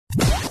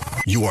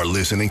You are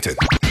listening to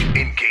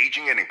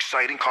engaging and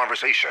exciting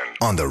conversation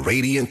on the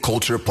Radiant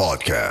Culture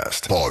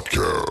Podcast.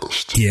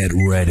 Get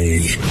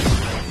ready.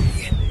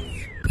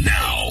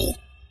 Now.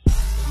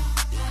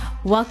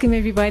 Welcome,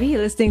 everybody.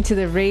 You're listening to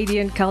the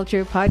Radiant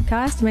Culture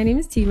Podcast. My name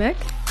is T-Mac.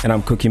 And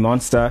I'm Cookie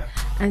Monster.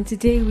 And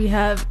today we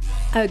have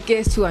a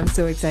guest who I'm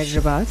so excited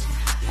about.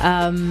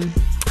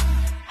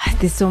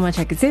 There's so much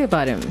I could say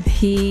about him.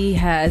 He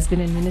has been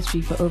in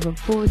ministry for over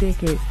 4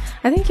 decades.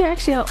 I think you're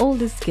actually our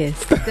oldest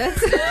guest.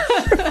 That's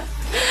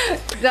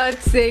not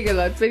saying a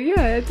lot, but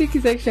yeah, I think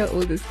he's actually our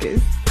oldest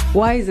guest.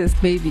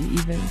 Wisest, maybe,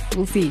 even.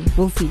 We'll see.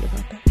 We'll see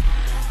about that.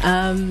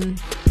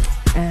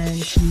 And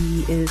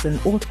he is an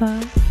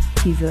author.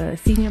 He's a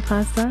senior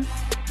pastor.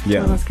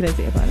 Yeah. What else can I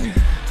say about him?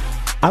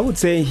 I would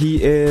say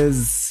he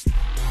is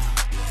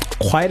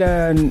quite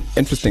an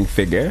interesting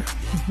figure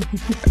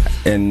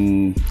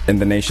in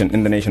the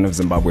nation of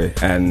Zimbabwe,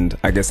 and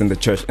I guess in the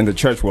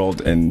church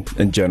world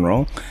in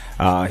general.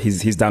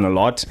 He's done a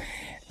lot,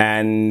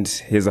 and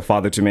he's a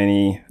father to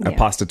many, a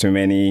pastor to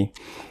many,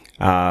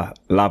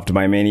 loved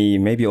by many,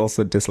 maybe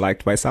also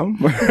disliked by some.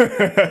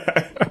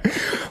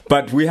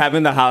 But we have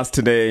in the house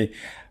today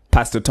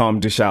Pastor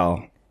Tom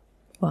Deuschle.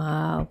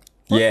 Wow.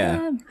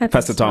 Yeah. Hi,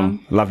 Pastor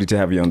Tom, lovely to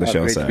have you on the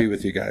show, great sir. to be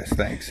with you guys.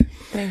 Thanks.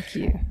 Thank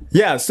you.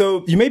 Yeah,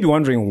 so you may be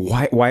wondering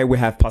why we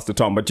have Pastor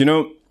Tom, but you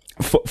know,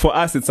 for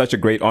us, it's such a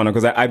great honor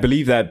because I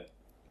believe that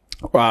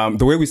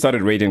the way we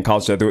started Radiant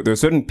Culture, there were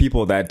certain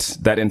people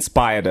that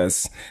inspired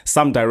us,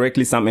 some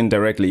directly, some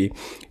indirectly,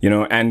 you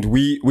know, and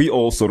we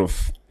all sort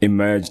of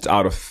emerged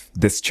out of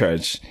this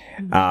church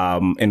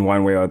in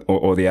one way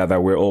or the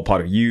other. We're all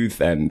part of youth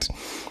and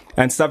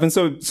stuff. And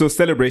so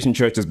Celebration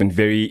Church has been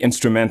very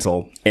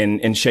instrumental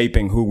in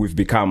shaping who we've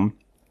become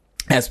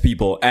as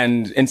people.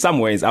 And in some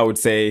ways, I would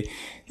say,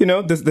 you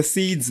know, the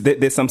seeds,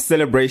 there's some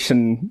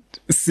celebration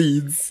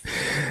seeds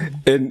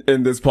in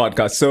this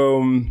podcast.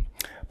 So,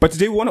 but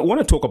today we want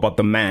to talk about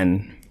the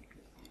man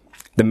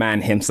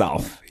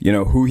himself, you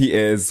know, who he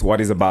is, what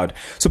he's about.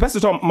 So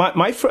Pastor Tom,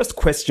 my first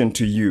question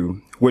to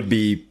you would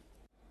be,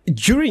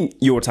 during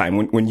your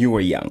time when you were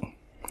young,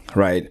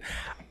 right?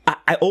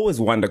 I always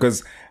wonder,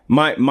 because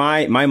my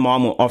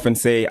mom will often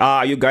say,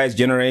 you guys'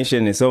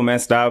 generation is so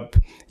messed up.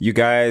 You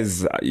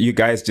guys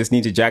just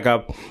need to jack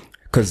up.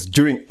 Because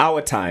during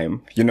our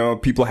time, you know,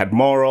 people had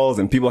morals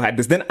and people had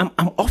this. Then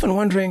I'm often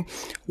wondering,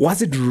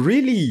 was it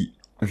really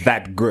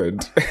that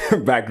good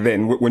back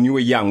then when you were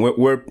young?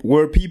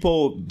 Were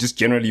people just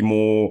generally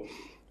more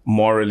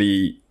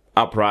morally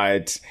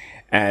upright?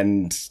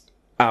 And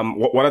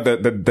what are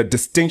the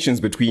distinctions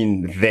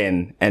between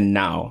then and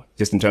now,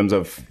 just in terms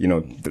of, you know,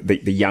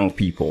 the young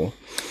people?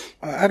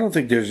 I don't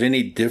think there's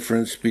any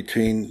difference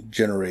between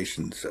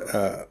generations.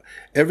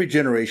 Every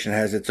generation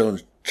has its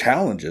own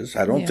challenges.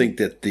 I don't think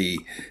that the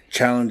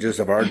challenges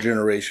of our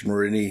generation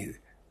were any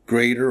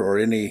greater or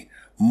any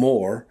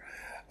more,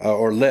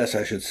 or less,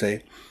 I should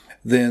say,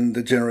 than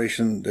the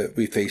generation that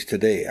we face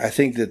today. I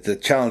think that the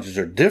challenges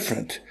are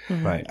different.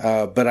 Right.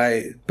 But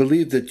I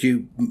believe that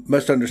you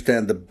must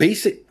understand the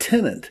basic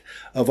tenet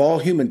of all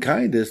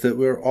humankind is that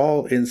we're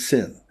all in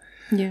sin.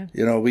 Yeah.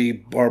 You know,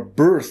 we are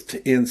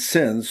birthed in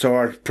sin, so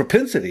our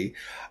propensity,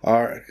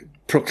 our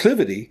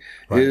proclivity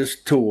is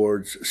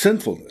towards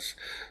sinfulness.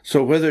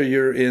 So whether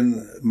you're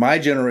in my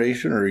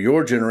generation or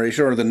your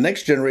generation or the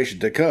next generation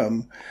to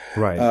come,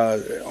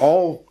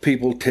 all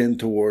people tend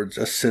towards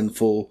a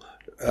sinful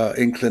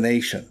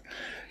inclination.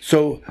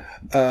 So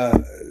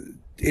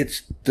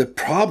it's the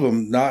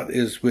problem not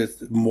is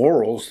with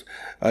morals.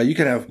 You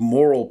can have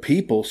moral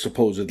people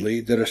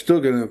supposedly that are still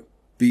going to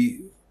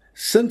be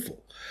sinful.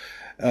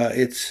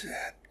 It's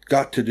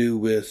got to do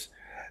with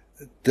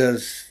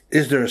is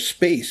there a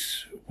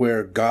space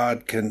where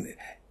God can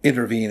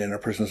intervene in a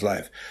person's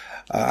life?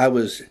 I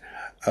was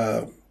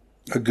a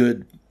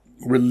good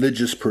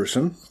religious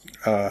person.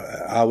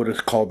 I would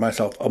have called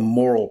myself a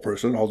moral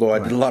person, although I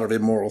did a lot of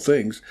immoral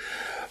things.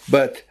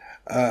 But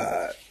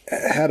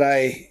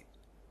had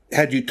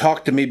you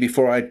talked to me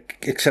before I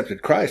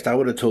accepted Christ, I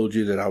would have told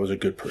you that I was a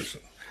good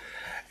person.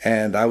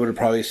 And I would have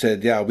probably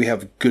said, yeah, we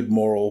have a good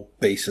moral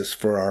basis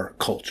for our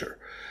culture.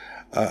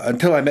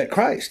 Until I met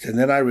Christ. And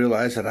then I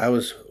realized that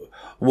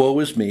woe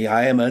is me,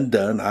 I am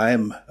undone, I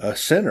am a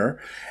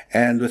sinner.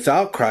 And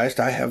without Christ,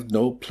 I have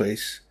no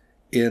place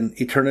in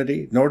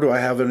eternity, nor do I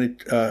have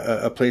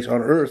a place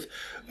on earth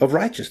of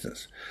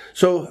righteousness.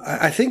 So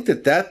I think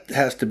that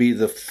has to be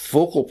the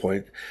focal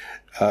point.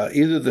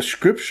 Either the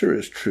scripture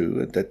is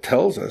true that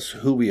tells us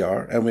who we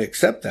are and we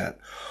accept that,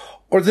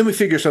 or then we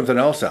figure something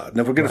else out. And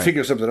if we're going to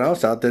figure something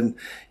else out, then,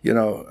 you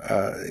know,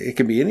 it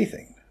can be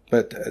anything.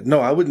 But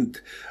no, I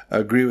wouldn't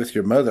agree with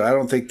your mother. I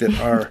don't think that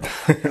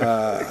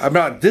I'm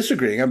not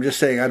disagreeing. I'm just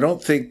saying I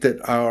don't think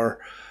that I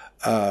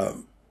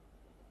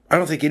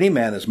don't think any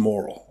man is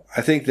moral.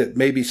 I think that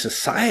maybe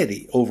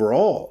society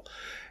overall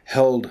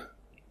held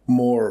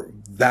more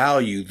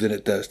value than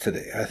it does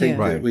today. I think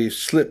that we've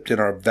slipped in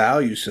our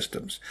value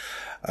systems.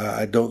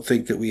 I don't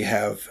think that we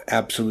have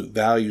absolute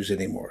values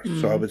anymore.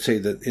 So I would say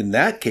that in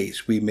that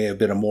case, we may have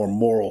been a more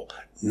moral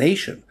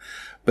nation.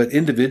 But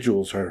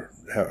individuals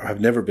have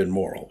never been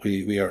moral.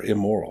 We are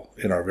immoral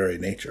in our very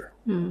nature.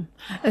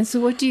 And so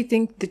what do you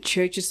think the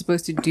church is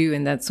supposed to do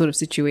in that sort of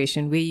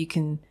situation where you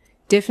can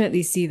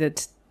definitely see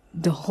that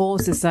the whole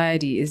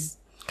society is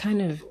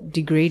kind of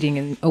degrading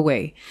in a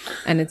way,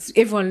 and it's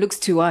everyone looks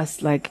to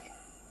us like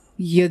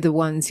you're the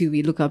ones who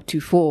we look up to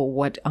for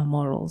what are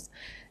morals?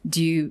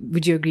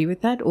 Would you agree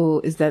with that,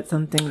 or is that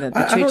something that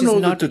the church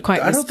is not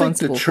quite responsible for? I don't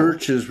think the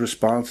church is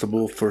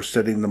responsible for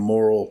setting the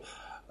moral,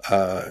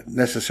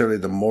 necessarily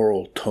the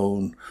moral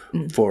tone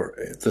for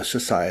the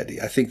society.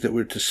 I think that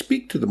we're to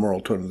speak to the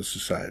moral tone of the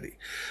society.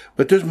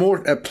 But there's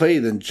more at play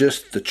than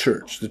just the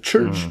church. The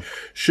church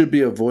should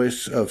be a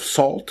voice of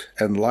salt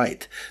and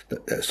light.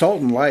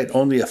 Salt and light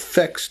only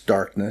affects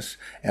darkness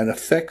and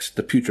affects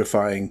the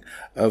putrefying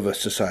of a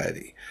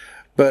society.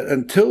 But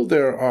until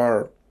there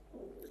are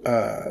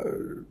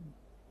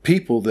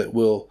people that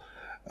will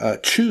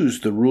choose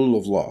the rule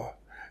of law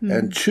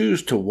and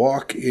choose to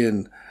walk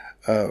in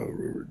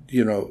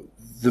the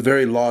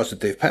very laws that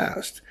they've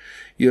passed.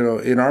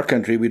 In our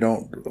country, we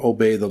don't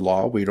obey the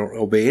law. We don't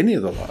obey any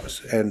of the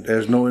laws, and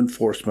there's no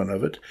enforcement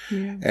of it.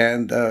 Yeah.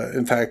 And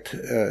in fact,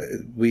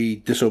 we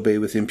disobey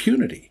with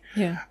impunity.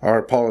 Yeah.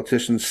 Our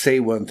politicians say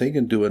one thing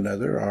and do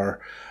another.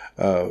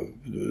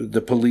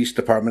 The police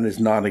department is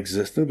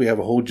non-existent. We have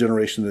a whole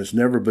generation that's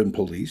never been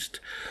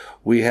policed.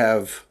 We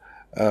have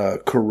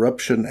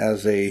corruption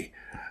as a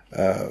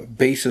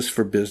basis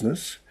for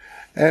business.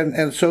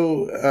 And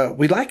so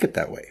we like it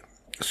that way.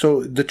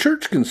 So the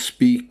church can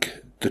speak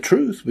the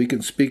truth. We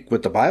can speak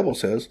what the Bible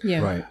says.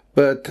 Yeah. Right.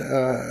 But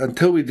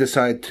until we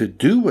decide to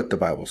do what the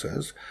Bible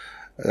says,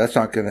 that's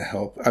not going to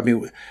help. I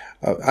mean,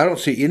 I don't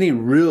see any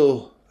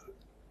religion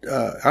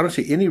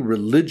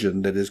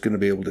that is going to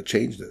be able to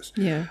change this.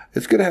 Yeah.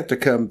 It's going to have to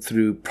come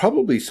through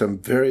probably some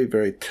very,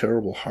 very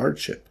terrible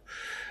hardship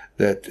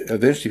that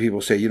eventually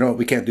people say,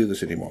 we can't do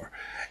this anymore.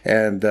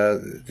 And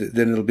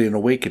then it'll be an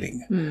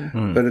awakening.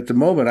 But at the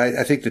moment,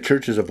 I think the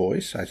church is a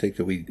voice. I think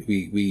that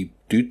we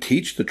do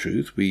teach the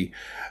truth.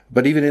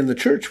 But even in the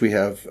church, we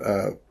have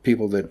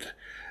people that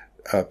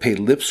pay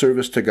lip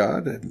service to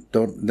God and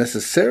don't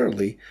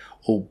necessarily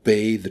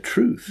obey the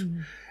truth.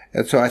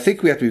 And so I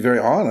think we have to be very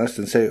honest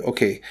and say,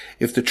 okay,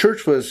 if the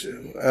church was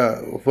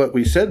what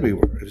we said we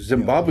were, if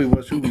Zimbabwe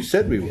was who we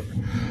said we were.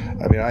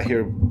 I mean, I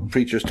hear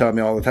preachers tell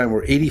me all the time,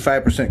 we're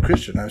 85%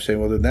 Christian. I'm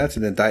saying, well, then that's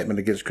an indictment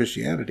against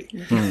Christianity.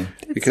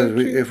 Because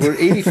if we're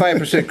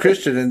 85%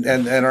 Christian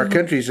and our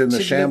country's in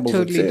the shambles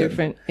totally it's in,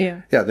 different.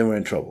 Yeah, then we're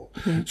in trouble.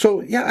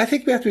 So, I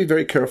think we have to be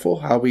very careful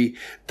how we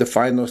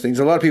define those things.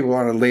 A lot of people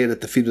want to lay it at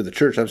the feet of the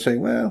church. I'm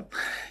saying, well,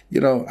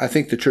 I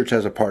think the church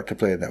has a part to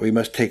play in that. We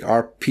must take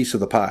our piece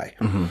of the pie.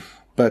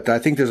 But I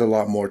think there's a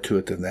lot more to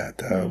it than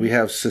that. We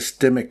have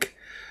systemic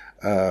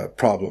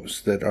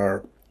problems that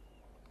are,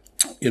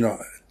 we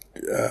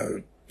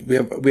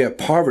have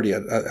poverty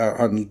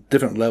on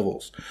different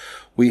levels.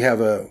 We have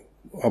a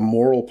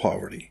moral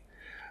poverty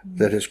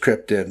that has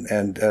crept in,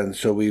 and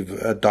so we've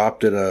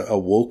adopted a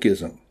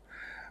wokeism.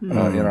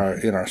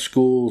 In our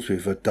schools,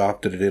 we've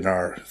adopted it in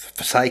our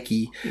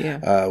psyche.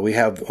 Yeah. We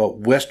have a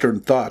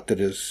Western thought that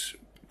has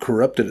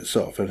corrupted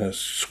itself and has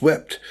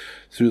swept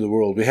through the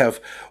world. We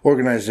have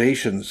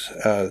organizations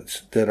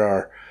that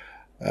are,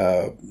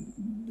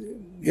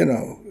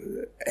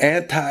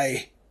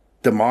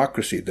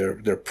 anti-democracy.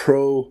 They're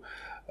pro,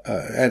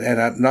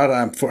 and I'm not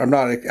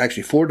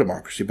actually for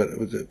democracy,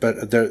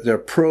 but they're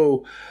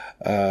pro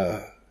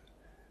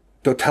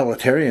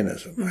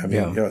totalitarianism. I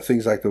mean,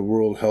 things like the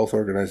World Health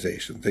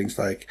Organization, things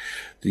like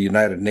the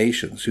United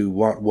Nations, who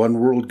want one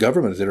world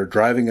government that are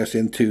driving us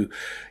into,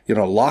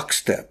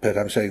 lockstep. And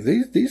I'm saying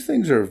these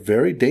things are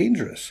very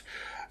dangerous.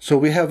 So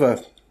we have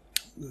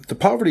the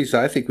poverties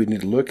I think we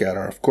need to look at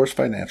are, of course,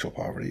 financial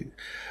poverty,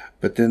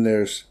 but then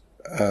there's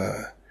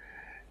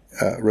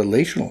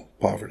relational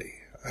poverty.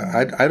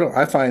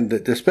 I find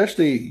that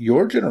especially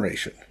your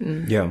generation,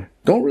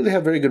 don't really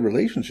have very good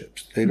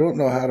relationships. They don't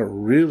know how to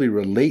really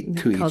relate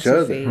to each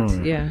other.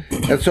 Yeah.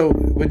 And so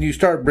when you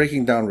start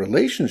breaking down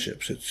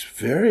relationships, it's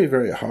very,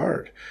 very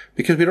hard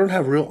because we don't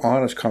have real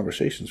honest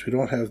conversations. We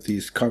don't have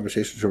these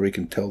conversations where we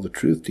can tell the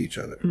truth to each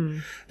other.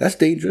 That's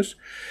dangerous.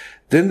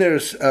 Then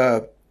there's,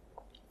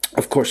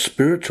 of course,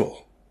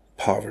 spiritual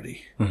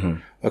poverty.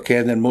 Okay,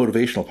 and then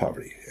motivational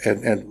poverty.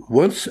 And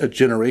once a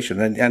generation,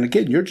 and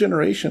again, your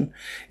generation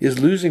is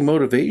losing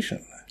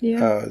motivation.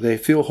 Yeah. They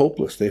feel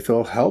hopeless. They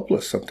feel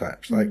helpless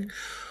sometimes. Like,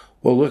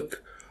 well,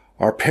 look,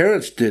 our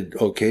parents did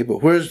okay,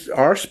 but where's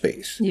our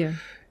space? Yeah.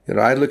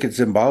 I look at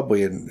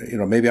Zimbabwe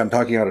and, maybe I'm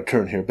talking out of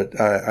turn here, but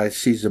I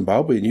see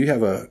Zimbabwe and you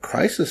have a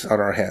crisis on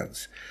our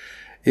hands.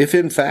 If,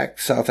 in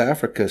fact, South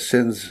Africa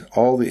sends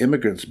all the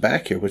immigrants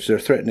back here, which they're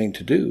threatening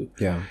to do,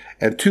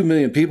 and 2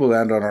 million people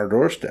land on our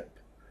doorstep,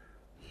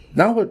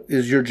 now what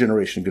is your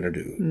generation going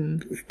to do?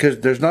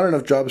 Because there's not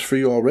enough jobs for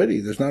you already.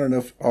 There's not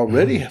enough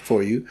already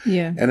for you.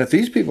 Yeah. And if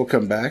these people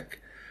come back,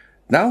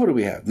 now what do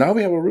we have? Now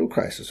we have a real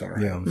crisis on our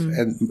hands.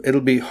 And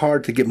it'll be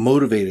hard to get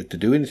motivated to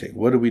do anything.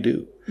 What do we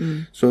do?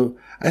 So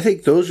I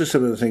think those are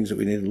some of the things that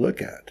we need to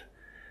look at.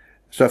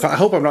 So I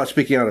hope I'm not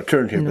speaking out of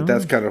turn here, but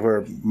that's kind of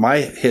where my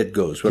head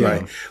goes when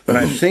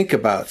I think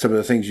about some of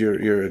the things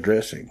you're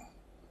addressing.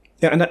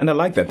 Yeah, and I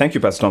like that. Thank you,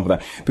 Pastor Tom, for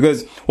that.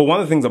 Because, well, one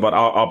of the things about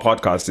our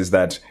podcast is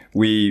that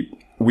we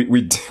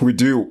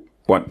do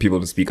want people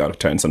to speak out of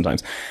turn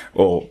sometimes,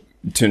 or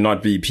to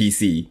not be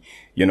PC,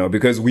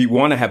 because we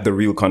want to have the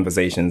real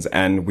conversations,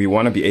 and we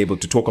want to be able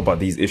to talk about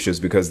these issues,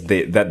 because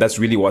that's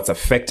really what's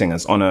affecting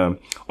us on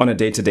a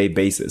day-to-day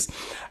basis.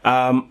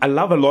 I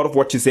love a lot of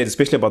what you said,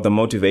 especially about the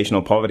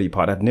motivational poverty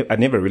part. I'd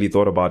never really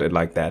thought about it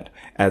like that,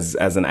 as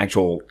an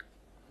actual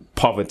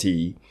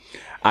poverty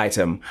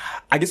item.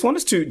 I just want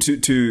us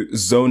to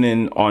zone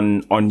in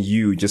on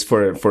you just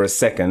for a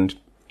second,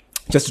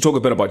 just to talk a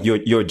bit about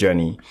your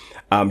journey.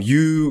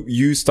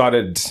 You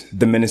started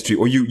the ministry,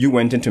 or you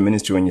went into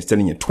ministry when you're still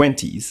in your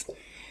 20s,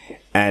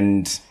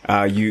 and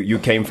you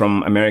came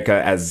from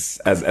America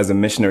as a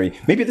missionary.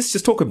 Maybe let's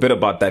just talk a bit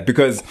about that,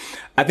 because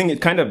I think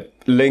it kind of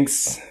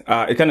links,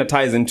 it kind of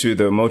ties into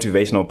the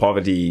motivational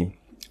poverty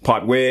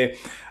part, where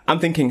I'm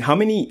thinking, how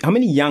many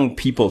young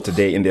people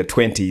today in their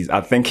 20s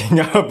are thinking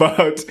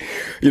about,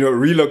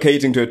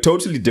 relocating to a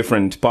totally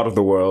different part of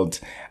the world,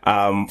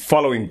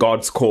 following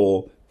God's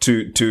call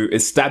to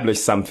establish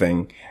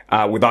something,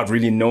 without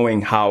really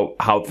knowing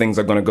how things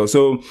are going to go.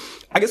 So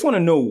I just want to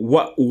know,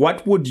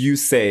 what would you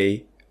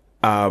say,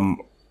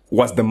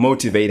 was the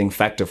motivating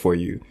factor for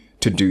you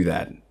to do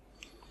that?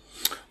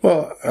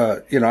 Well,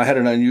 I had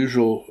an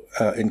unusual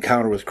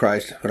encounter with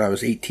Christ when I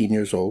was 18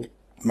 years old.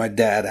 My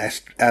dad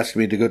asked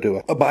me to go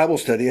to a Bible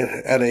study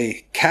at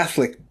a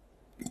Catholic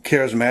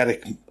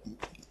charismatic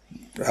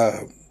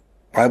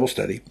Bible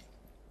study.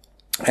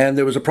 And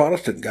there was a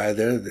Protestant guy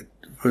there that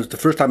was the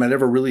first time I'd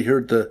ever really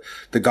heard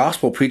the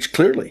gospel preached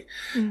clearly.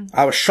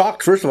 I was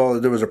shocked, first of all, that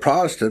there was a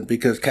Protestant,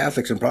 because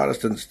Catholics and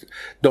Protestants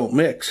don't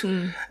mix.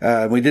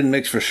 We didn't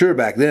mix for sure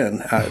back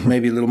then.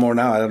 Maybe a little more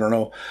now, I don't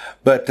know.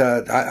 But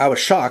I was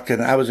shocked,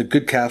 and I was a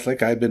good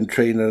Catholic. I'd been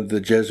trained under the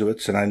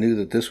Jesuits, and I knew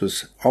that this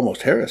was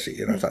almost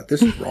heresy. And I thought,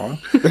 this is wrong.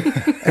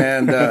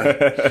 And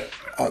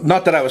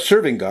not that I was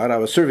serving God. I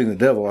was serving the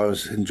devil. I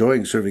was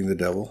enjoying serving the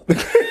devil.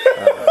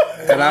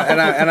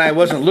 And I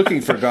wasn't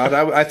looking for God.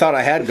 I thought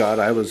I had God.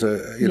 I was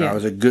I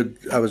was a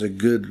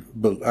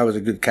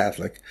good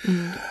Catholic.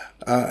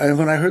 And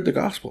when I heard the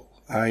gospel,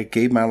 I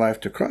gave my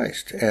life to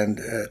Christ. And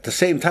at the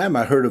same time,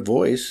 I heard a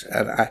voice.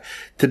 And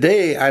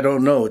today, I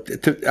don't know.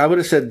 I would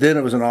have said then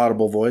it was an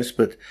audible voice,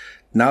 but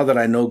now that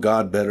I know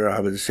God better, I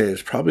would say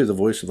it's probably the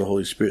voice of the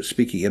Holy Spirit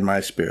speaking in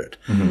my spirit.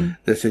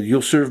 That said,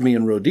 "You'll serve me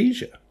in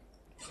Rhodesia."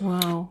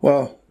 Wow.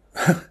 Well,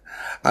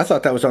 I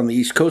thought that was on the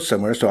East Coast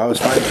somewhere, so I was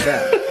fine with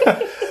that.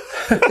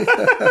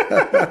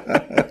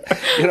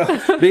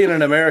 Being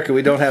in America,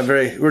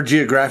 we're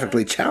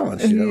geographically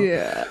challenged,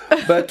 Yeah.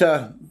 But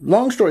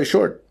long story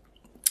short,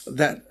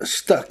 that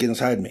stuck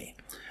inside me.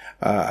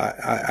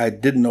 I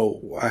didn't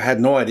know, I had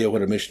no idea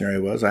what a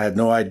missionary was. I had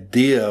no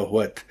idea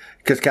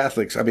because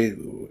Catholics, I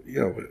mean,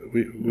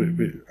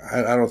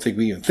 I don't think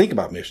we even think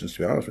about missions, to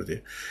be honest with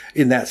you,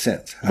 in that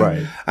sense.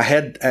 Right. I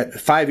had, at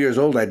 5 years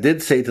old, I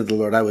did say to the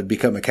Lord I would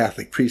become a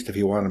Catholic priest if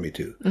he wanted me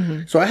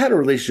to. So I had a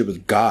relationship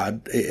with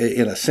God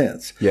in a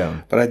sense.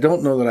 Yeah. But I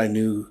don't know that I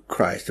knew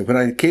Christ. And when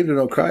I came to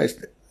know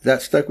Christ,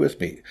 that stuck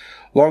with me.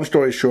 Long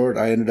story short,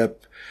 I ended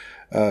up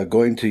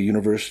going to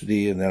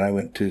university, and then I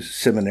went to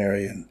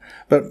seminary.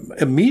 But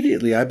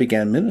immediately I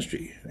began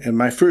ministry. In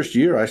my first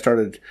year, I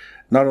started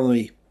not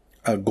only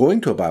going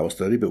to a Bible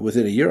study, but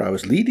within a year I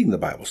was leading the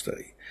Bible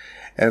study.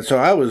 And so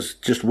I was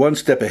just one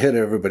step ahead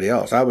of everybody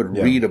else. I would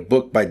read a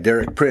book by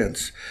Derek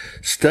Prince,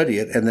 study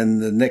it, and then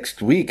the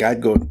next week I'd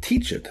go and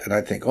teach it. And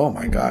I'd think, oh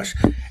my gosh.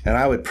 And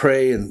I would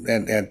pray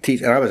and teach.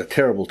 And I was a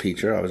terrible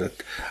teacher. I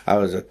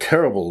was a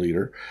terrible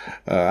leader.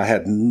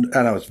 And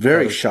I was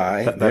very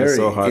shy, very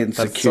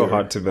insecure. That's so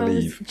hard to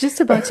believe. I was just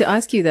about to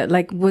ask you that.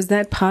 Like, was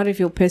that part of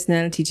your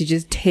personality to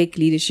just take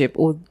leadership,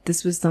 or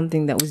this was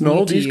something that was new to you?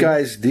 No,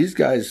 these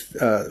guys,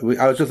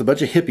 I was with a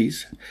bunch of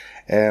hippies.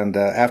 And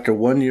after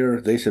 1 year,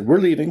 they said, "We're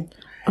leaving,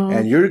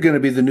 and you're going to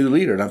be the new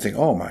leader." And I'm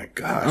thinking, "Oh my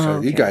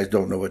gosh, these guys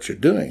don't know what you're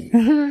doing."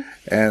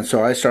 And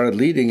so I started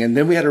leading, and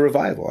then we had a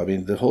revival. I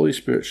mean, the Holy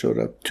Spirit showed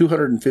up.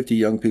 250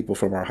 young people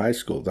from our high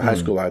school, the high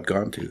school I'd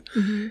gone to,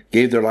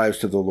 gave their lives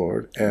to the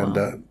Lord.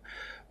 And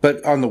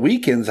but on the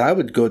weekends, I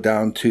would go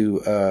down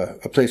to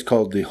a place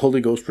called the Holy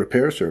Ghost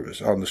Repair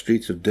Service on the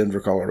streets of Denver,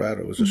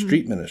 Colorado. It was a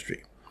street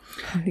ministry.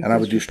 And I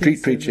would do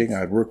street preaching.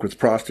 I'd work with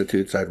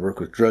prostitutes. I'd work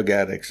with drug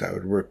addicts. I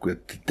would work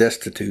with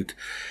destitute.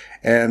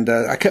 And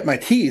I kept my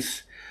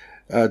teeth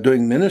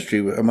doing ministry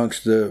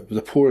amongst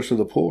the poorest of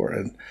the poor,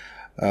 and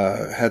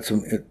had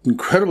some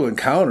incredible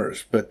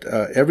encounters. But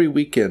every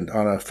weekend,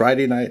 on a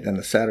Friday night and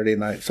a Saturday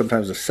night,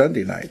 sometimes a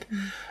Sunday night,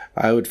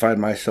 I would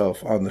find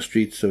myself on the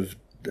streets of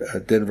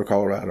Denver,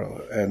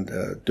 Colorado, and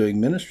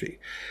doing ministry.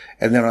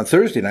 And then on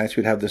Thursday nights,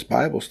 we'd have this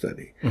Bible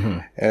study.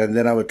 And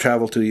then I would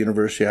travel to the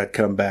university. I'd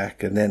come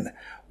back. And then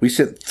we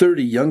sent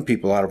 30 young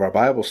people out of our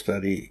Bible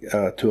study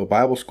to a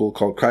Bible school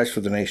called Christ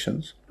for the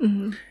Nations.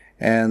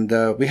 And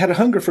we had a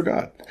hunger for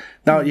God.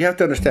 Now, you have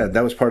to understand,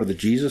 that was part of the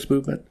Jesus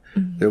movement.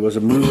 Mm-hmm. There was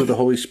a move of the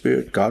Holy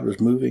Spirit. God was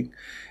moving.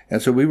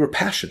 And so we were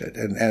passionate.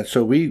 And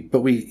so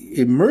we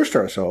immersed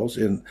ourselves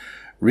in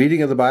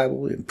reading of the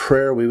Bible, in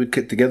prayer. We would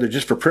get together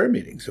just for prayer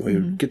meetings. And we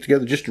would get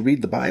together just to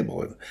read the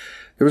Bible. And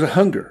there was a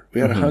hunger.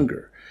 We had a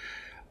hunger.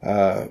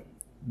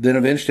 Then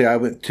eventually I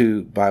went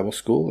to Bible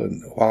school.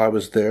 And while I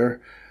was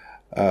there,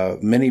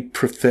 many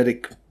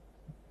prophetic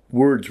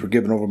words were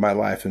given over my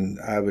life. And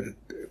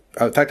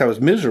in fact, I was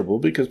miserable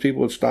because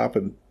people would stop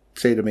and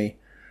say to me,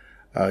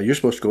 you're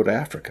supposed to go to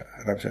Africa.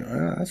 And I'm saying,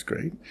 oh, that's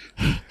great.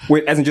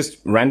 Wait, as in just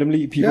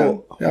randomly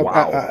people? Yeah.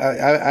 Wow.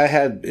 I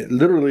had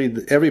literally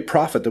every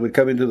prophet that would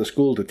come into the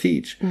school to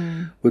teach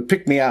would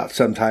pick me out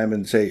sometime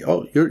and say,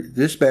 oh,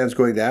 this man's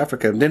going to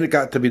Africa. And then it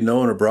got to be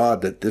known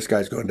abroad that this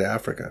guy's going to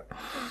Africa.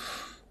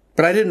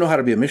 But I didn't know how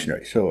to be a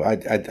missionary. So I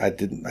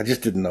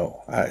just didn't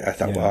know. I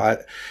thought, well,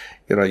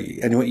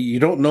 anyway, you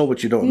don't know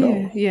what you don't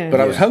know. Yeah. But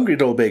I was hungry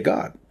to obey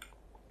God.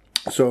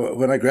 So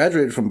when I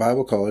graduated from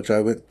Bible college,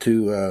 I went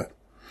to,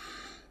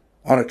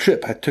 on a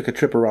trip. I took a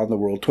trip around the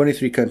world,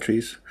 23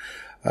 countries,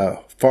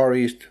 Far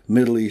East,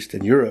 Middle East,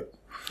 and Europe,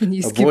 and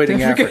you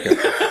avoiding Africa.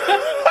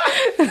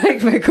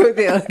 Like my coat,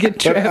 they all get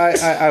trapped.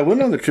 But I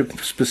went on the trip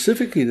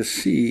specifically to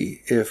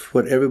see if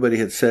what everybody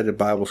had said at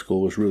Bible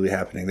school was really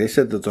happening. They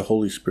said that the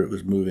Holy Spirit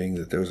was moving,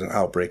 that there was an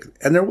outbreak,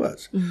 and there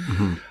was.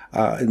 Mm-hmm.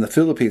 In the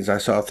Philippines, I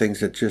saw things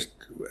that just,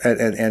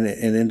 and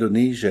in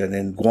Indonesia and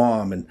in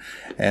Guam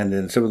and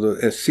in some of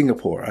the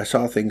Singapore, I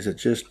saw things that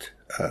just,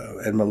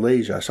 in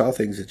Malaysia, I saw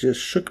things that just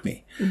shook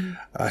me. Mm-hmm.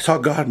 I saw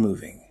God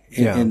moving,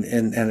 and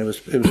it was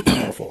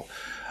powerful.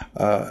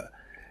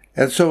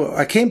 And so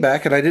I came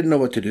back and I didn't know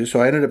what to do. So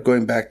I ended up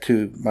going back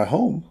to my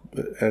home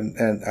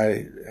and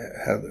I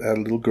had a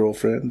little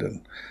girlfriend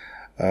and,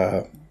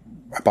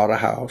 I bought a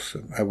house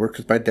and I worked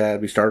with my dad.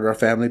 We started our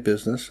family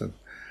business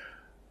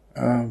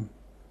and,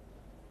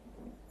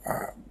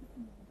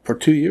 for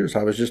 2 years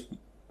I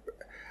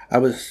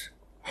was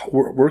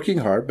working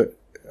hard, but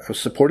I was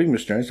supporting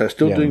missionaries. I was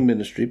still doing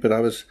ministry, but I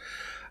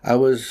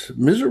was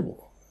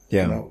miserable,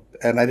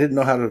 and I didn't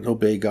know how to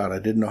obey God. I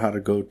didn't know how to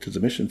go to the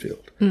mission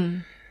field.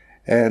 Mm.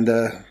 And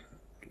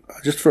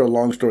just for a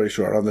long story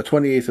short, on the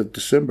 28th of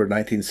December,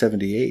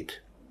 1978,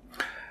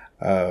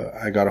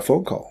 I got a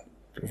phone call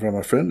from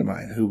a friend of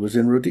mine who was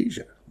in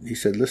Rhodesia. He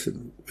said,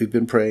 listen, we've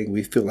been praying.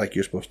 We feel like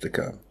you're supposed to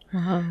come.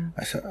 Uh-huh.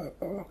 I said,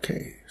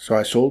 okay. So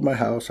I sold my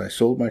house. I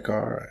sold my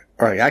car.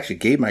 Or I actually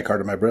gave my car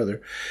to my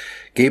brother,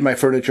 gave my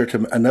furniture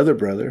to another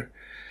brother,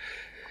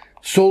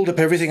 sold up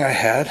everything I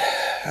had.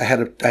 I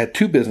had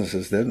two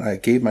businesses then. I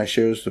gave my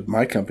shares of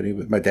my company,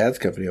 my dad's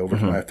company, over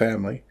to my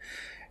family.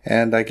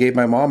 And I gave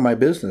my mom my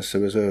business. It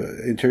was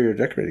an interior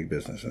decorating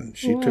business, and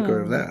she took care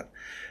of that.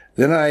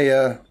 Then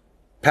I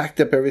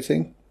packed up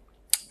everything.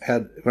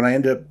 When I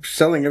ended up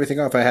selling everything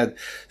off, I had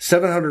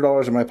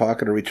 $700 in my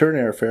pocket, a return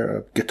airfare,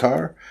 a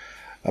guitar,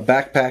 a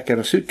backpack,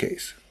 and a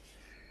suitcase,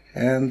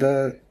 and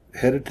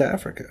headed to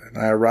Africa. And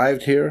I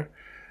arrived here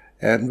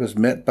and was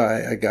met by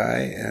a guy,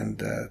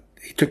 and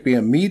he took me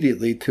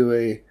immediately to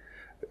a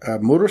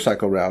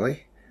motorcycle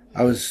rally.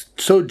 I was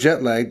so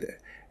jet-lagged,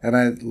 and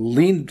I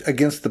leaned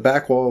against the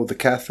back wall of the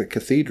Catholic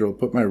cathedral,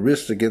 put my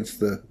wrists against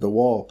the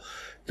wall,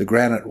 the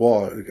granite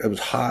wall. It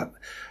was hot.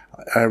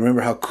 I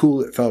remember how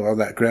cool it felt on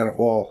that granite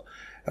wall.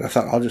 And I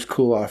thought, I'll just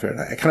cool off here. And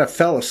I kind of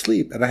fell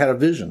asleep, and I had a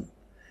vision.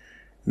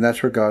 And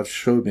that's where God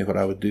showed me what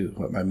I would do,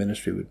 what my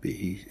ministry would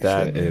be.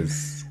 And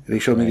he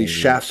showed me these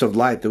shafts of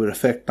light that would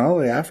affect not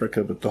only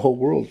Africa, but the whole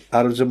world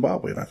out of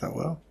Zimbabwe. And I thought,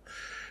 well,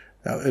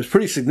 it was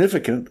pretty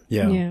significant.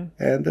 Yeah.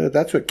 And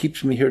that's what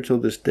keeps me here till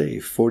this day,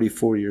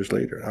 44 years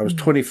later. I was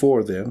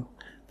 24 then.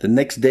 The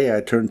next day,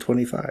 I turned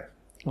 25.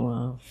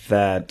 Wow.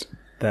 That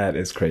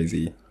is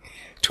crazy.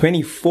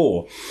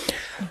 24.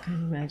 I can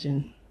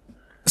imagine.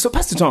 So,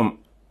 Pastor Tom,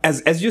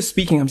 as you're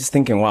speaking, I'm just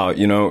thinking, wow,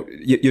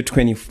 you're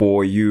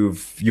 24,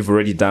 you've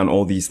already done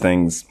all these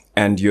things,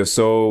 and you're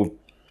so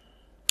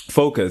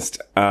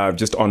focused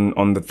just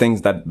on the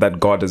things that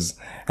God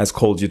has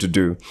called you to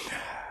do.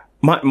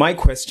 My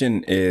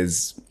question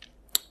is,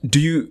 do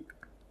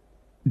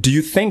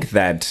you think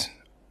that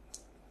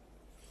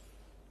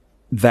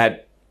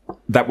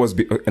was,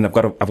 and I've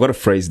got to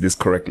phrase this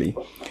correctly.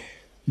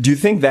 Do you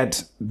think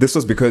that this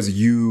was because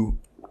you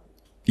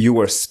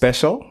were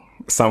special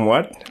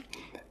somewhat,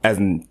 as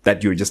in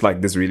that you're just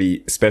like this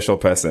really special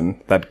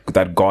person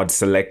that God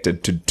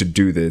selected to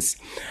do this?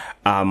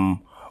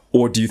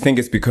 Or do you think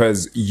it's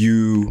because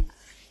you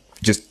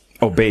just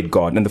obeyed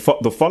God? And the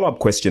follow-up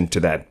question to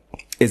that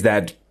is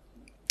that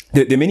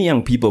there are many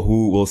young people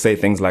who will say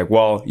things like,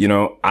 well,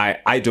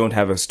 I don't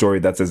have a story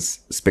that's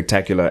as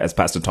spectacular as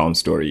Pastor Tom's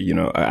story.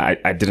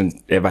 I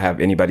didn't ever have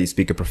anybody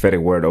speak a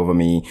prophetic word over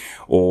me,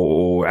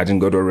 or I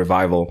didn't go to a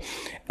revival.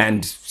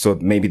 And so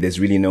maybe there's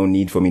really no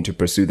need for me to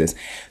pursue this.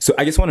 So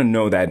I just want to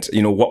know that,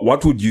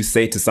 what would you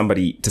say to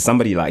somebody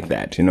like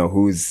that,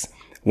 who's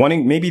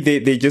wanting, maybe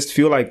they just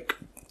feel like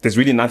there's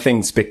really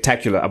nothing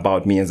spectacular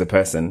about me as a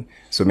person.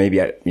 So maybe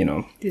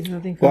There's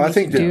nothing for Well, me I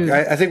think to do.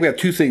 I think we have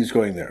two things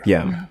going there.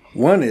 Yeah.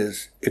 One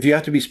is, if you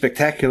have to be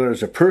spectacular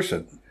as a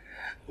person,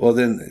 well,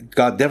 then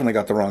God definitely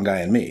got the wrong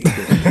guy in me.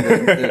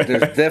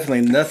 There's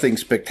definitely nothing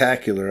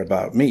spectacular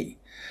about me.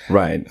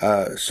 Right.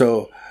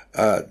 So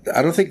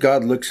I don't think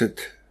God looks at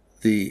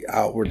the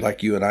outward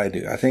like you and I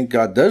do. I think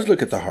God does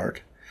look at the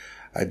heart.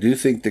 I do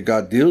think that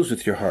God deals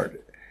with your heart.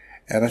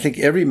 And I think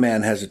every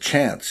man has a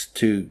chance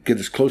to get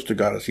as close to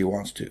God as he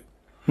wants to.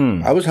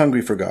 I was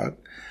hungry for God.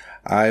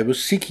 I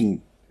was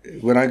seeking.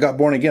 When I got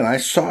born again, I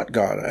sought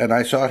God, and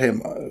I sought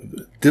him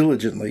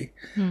diligently.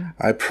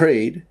 I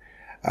prayed.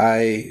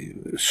 I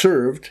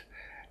served.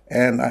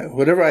 And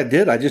whatever I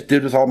did, I just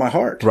did with all my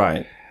heart.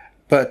 Right.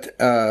 But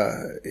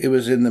it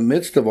was in the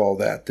midst of all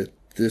that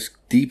this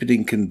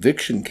deepening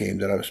conviction came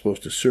that I was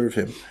supposed to serve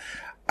him.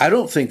 I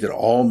don't think that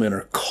all men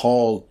are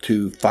called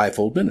to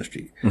fivefold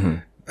ministry.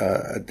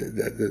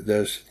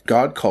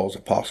 God calls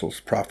apostles,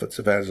 prophets,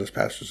 evangelists,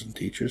 pastors, and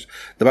teachers.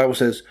 The Bible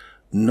says,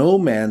 no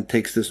man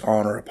takes this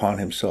honor upon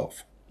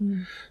himself.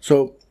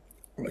 So,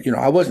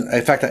 I wasn't,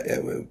 in fact,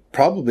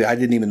 I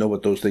didn't even know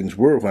what those things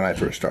were when I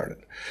first started.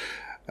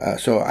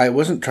 So I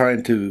wasn't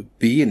trying to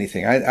be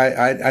anything.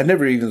 I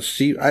never even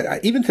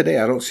even today,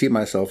 I don't see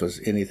myself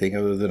as anything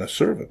other than a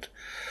servant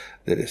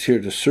that is here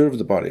to serve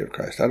the body of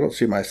Christ. I don't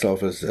see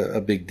myself as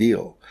a big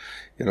deal.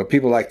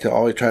 People like to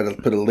always try to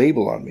put a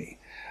label on me.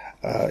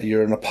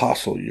 You're an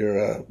apostle, you're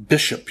a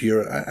bishop,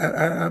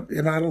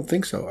 and I don't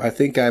think so. I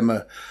think I'm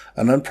an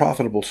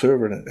unprofitable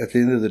servant. At the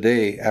end of the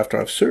day, after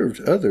I've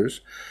served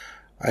others,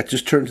 I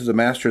just turn to the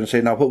master and say,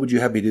 now what would you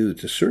have me do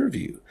to serve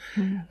you?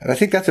 And I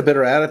think that's a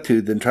better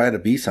attitude than trying to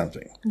be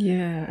something.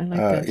 Yeah, I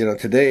like that.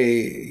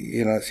 Today,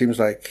 it seems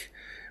like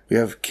we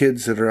have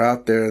kids that are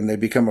out there and they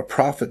become a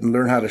prophet and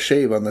learn how to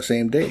shave on the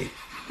same day.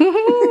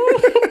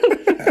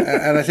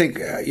 And I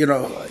think,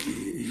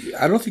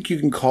 I don't think you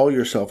can call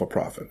yourself a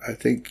prophet. I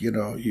think,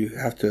 you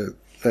have to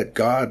let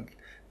God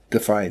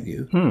define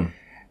you.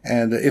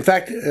 And in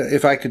fact,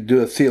 if I could do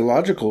a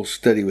theological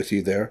study with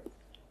you there,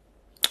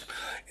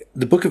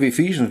 the book of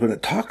Ephesians, when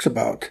it talks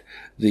about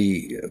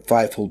the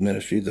fivefold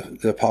ministry,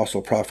 the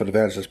apostle, prophet,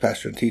 evangelist,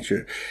 pastor, and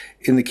teacher,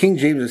 in the King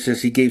James it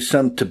says he gave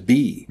some to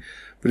be.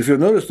 But if you'll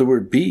notice, the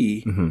word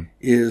be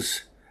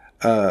is,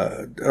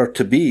 or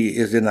to be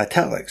is in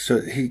italics.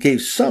 So he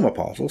gave some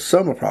apostles,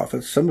 some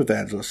prophets, some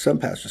evangelists, some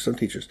pastors, some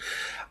teachers.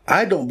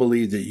 I don't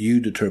believe that you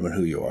determine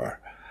who you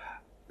are.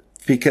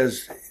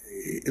 Because,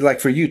 like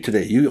for you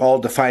today, you all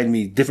define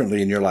me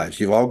differently in your lives.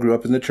 You all grew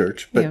up in the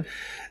church, but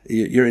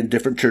you're in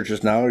different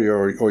churches now,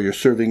 or you're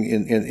serving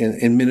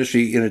in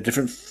ministry in a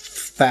different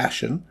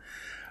fashion.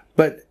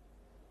 But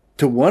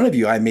to one of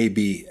you, I may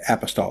be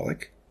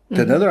apostolic.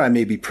 To another, I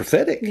may be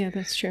prophetic. Yeah,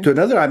 that's true. To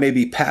another, I may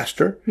be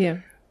pastor. Yeah.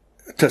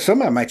 To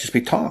some, I might just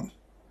be Tom.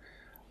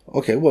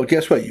 Okay, well,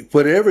 guess what?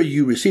 Whatever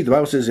you receive, the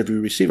Bible says if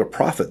you receive a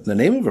prophet in the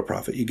name of a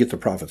prophet, you get the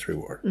prophet's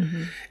reward.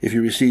 If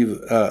you receive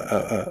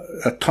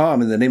a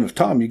Tom in the name of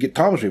Tom, you get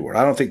Tom's reward.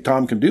 I don't think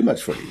Tom can do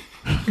much for you.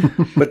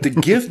 But the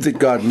gift that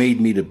God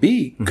made me to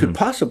be could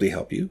possibly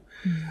help you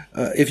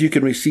if you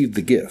can receive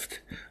the gift.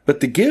 But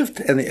the gift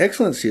and the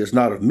excellency is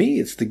not of me.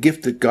 It's the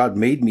gift that God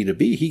made me to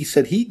be. He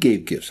said he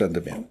gave gifts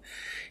unto men.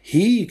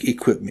 He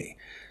equipped me.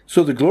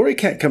 So the glory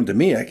can't come to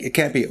me. It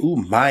can't be,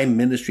 my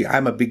ministry,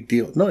 I'm a big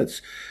deal. No,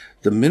 it's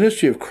the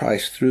ministry of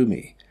Christ through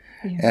me.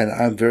 Yeah. And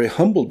I'm very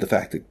humbled the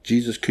fact that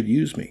Jesus could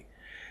use me.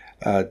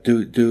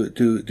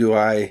 Do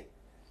I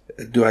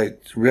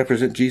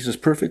represent Jesus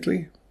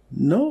perfectly?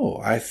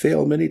 No, I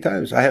fail many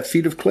times. I have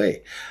feet of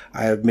clay.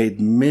 I have made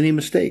many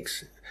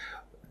mistakes.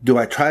 Do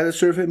I try to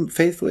serve him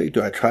faithfully?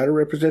 Do I try to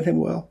represent him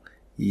well?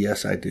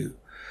 Yes, I do.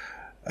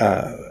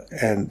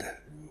 And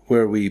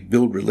where we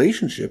build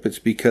relationship, it's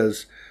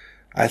because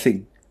I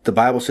think the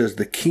Bible says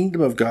the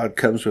kingdom of God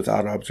comes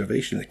without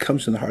observation. It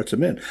comes in the hearts of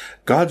men.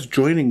 God's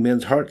joining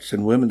men's hearts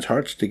and women's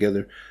hearts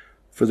together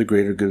for the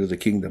greater good of the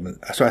kingdom. And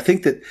so I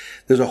think that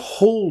there's a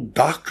whole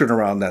doctrine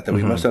around that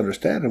we must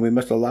understand, and we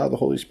must allow the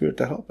Holy Spirit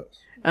to help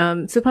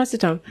us. So Pastor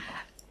Tom,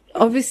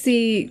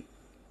 obviously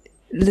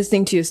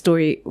listening to your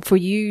story, for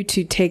you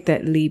to take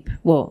that leap,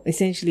 well,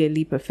 essentially a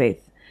leap of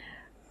faith,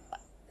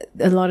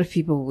 a lot of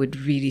people would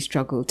really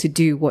struggle to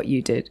do what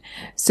you did.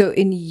 So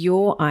in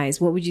your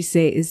eyes, what would you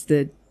say is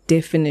the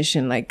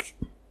definition, like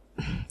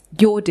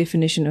your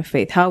definition of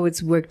faith, how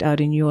it's worked out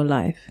in your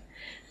life?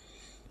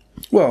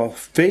 Well,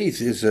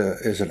 faith is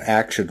an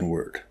action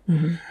word.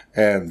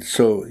 And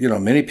so,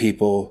 many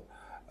people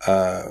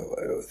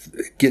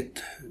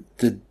get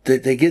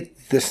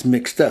this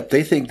mixed up.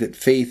 They think that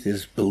faith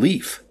is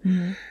belief,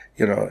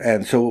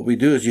 and so what we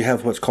do is you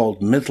have what's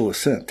called mental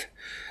assent.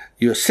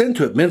 You assent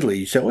to it mentally.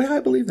 You say, well,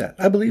 I believe that.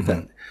 I believe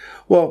that.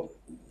 Well,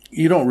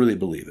 you don't really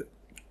believe it.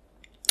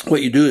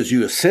 What you do is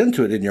you assent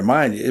to it in your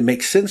mind. It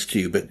makes sense to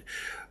you, but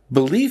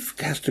belief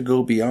has to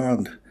go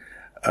beyond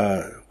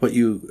what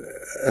you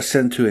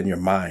assent to in your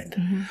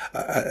mind.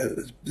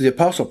 The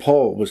Apostle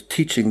Paul was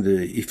teaching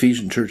the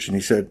Ephesian church, and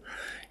he said,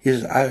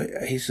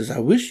 He says, I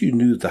wish you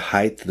knew the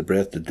height, the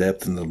breadth, the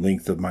depth, and the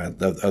length of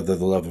the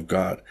love of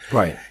God.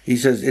 Right. He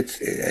says,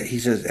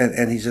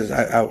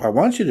 I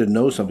want you to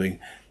know something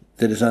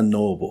that is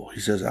unknowable. He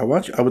says, I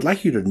would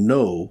like you to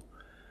know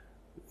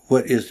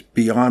what is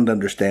beyond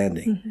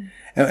understanding. Mm-hmm.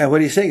 And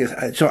what he's saying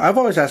is, so I've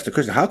always asked the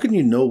question, how can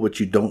you know what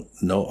you don't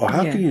know? Or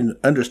how can you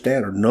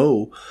understand or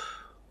know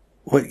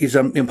what is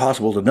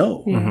impossible to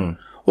know? Mm-hmm.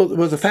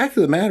 Well, the fact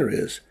of the matter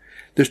is,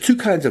 there's two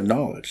kinds of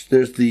knowledge.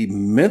 There's the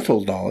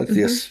mental knowledge,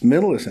 the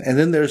mental, and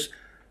then there's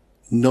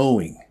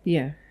knowing.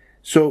 Yeah.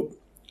 So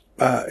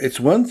it's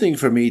one thing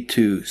for me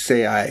to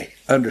say I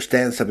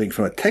understand something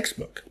from a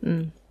textbook.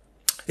 Mm.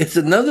 It's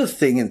another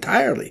thing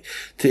entirely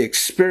to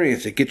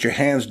experience it, get your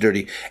hands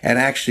dirty, and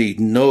actually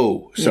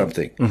know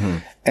something. Mm-hmm.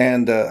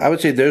 And I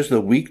would say there's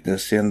the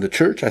weakness in the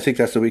church. I think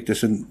that's the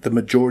weakness in the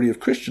majority of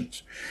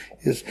Christians,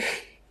 is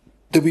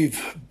that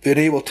we've been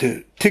able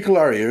to tickle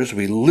our ears.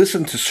 We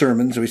listen to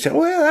sermons, and we say,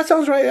 "Oh, yeah, that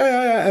sounds right,"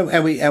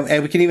 and we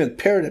can even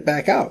parrot it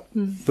back out.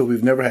 Mm. But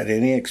we've never had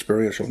any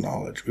experiential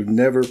knowledge. We've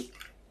never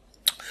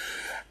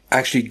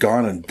actually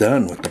gone and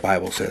done what the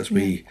Bible says.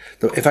 In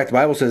fact, the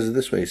Bible says it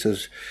this way. It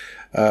says,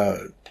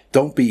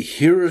 don't be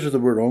hearers of the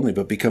word only,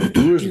 but become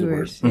doers of the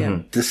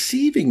word,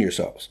 deceiving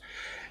yourselves.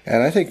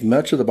 And I think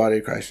much of the body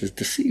of Christ is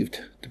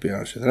deceived, to be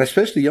honest with you, and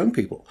especially young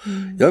people.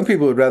 Mm. Young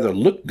people would rather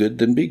look good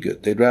than be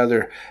good. They'd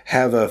rather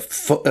have a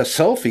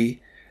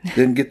selfie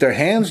than get their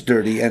hands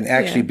dirty and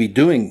actually be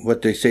doing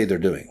what they say they're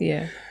doing.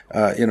 Yeah.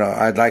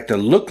 I'd like to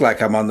look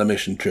like I'm on the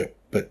mission trip,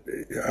 but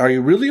are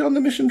you really on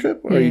the mission trip,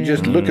 or are you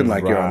just looking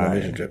like you're on the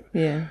mission trip?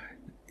 Yeah.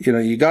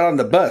 You got on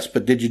the bus,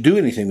 but did you do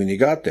anything when you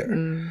got there?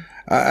 Mm.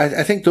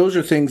 I think those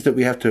are things that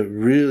we have to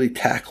really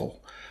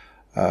tackle.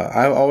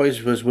 I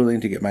always was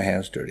willing to get my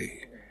hands dirty.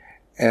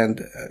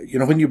 And,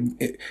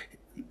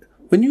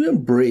 when you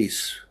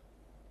embrace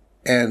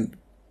and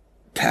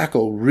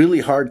tackle really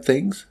hard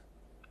things,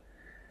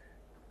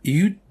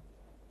 you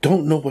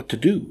don't know what to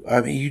do.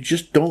 I mean, you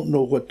just don't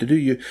know what to do.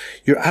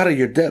 You're out of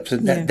your depths,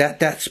 and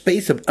that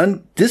space of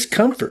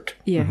discomfort.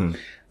 Yeah. Mm-hmm.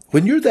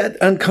 When you're that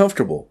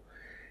uncomfortable,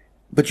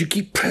 but you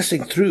keep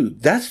pressing through,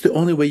 that's the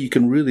only way you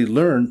can really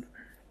learn,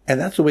 and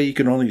that's the way you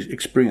can only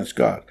experience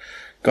God.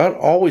 God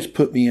always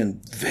put me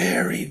in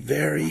very,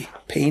 very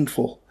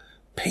painful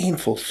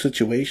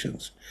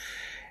situations.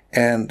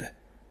 And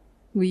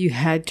well, you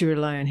had to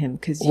rely on him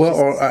because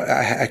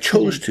I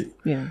chose to.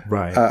 Yeah.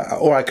 Right.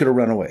 Or I could have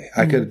run away.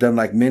 I could have done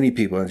like many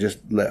people and just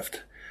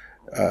left.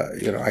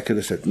 I could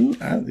have said,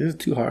 this is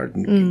too hard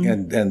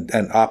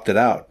and opted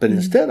out. But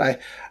instead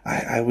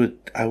I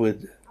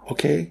would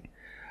okay.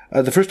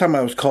 The first time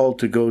I was called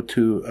to go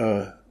to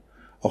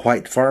a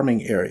white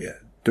farming area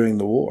during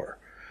the war,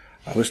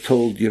 I was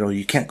told,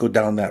 you can't go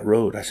down that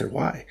road. I said,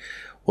 why?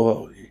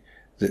 Well,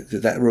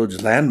 that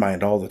road's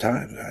landmined all the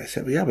time. I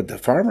said, well, yeah, but the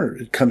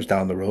farmer comes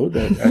down the road.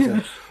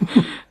 I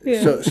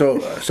said,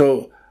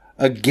 so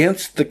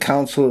against the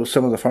counsel of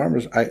some of the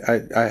farmers,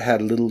 I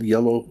had a little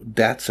yellow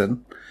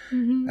Datsun,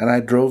 and I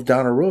drove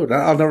down a road.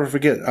 I'll never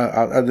forget.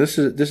 This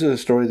is a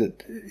story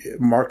that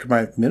marked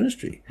my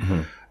ministry.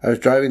 Mm-hmm. I was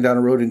driving down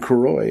a road in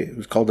Croy. It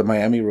was called the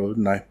Miami Road,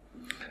 and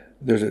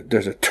there's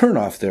a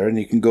turnoff there, and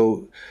you can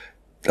go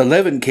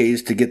 11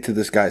 Ks to get to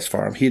this guy's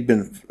farm. There'd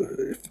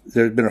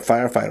been a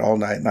firefight all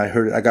night, and I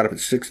heard it. I got up at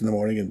 6 a.m.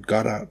 and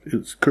got out. It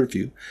was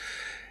curfew.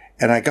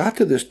 And I got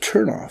to this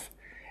turnoff,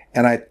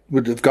 and I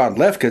would have gone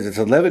left because it's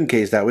 11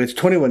 Ks that way. It's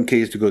 21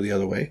 Ks to go the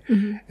other way.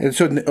 Mm-hmm. And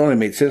so it only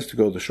made sense to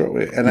go the short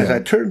way. And as I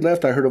turned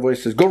left, I heard a voice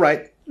that says, go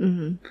right.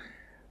 Mm-hmm.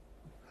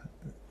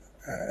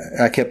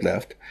 I kept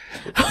left.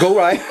 Go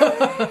right.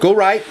 Go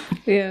right.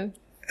 Yeah.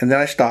 And then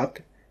I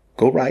stopped.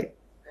 Go right.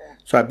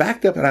 So I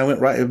backed up and I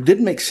went right. It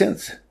didn't make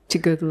sense. To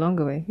go the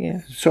longer way,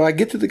 yeah. So I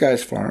get to the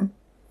guy's farm.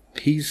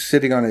 He's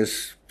sitting on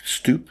his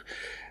stoop.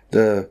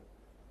 The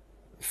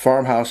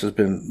farmhouse has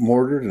been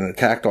mortared and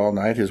attacked all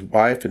night. His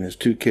wife and his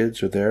 2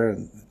 kids are there,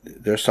 and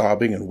they're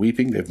sobbing and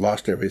weeping. They've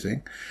lost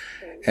everything.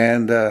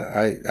 And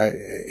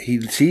he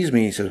sees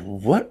me and he says,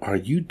 what are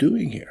you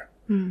doing here?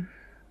 Mm.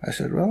 I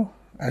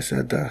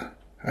said,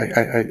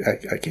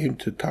 I came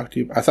to talk to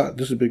you. I thought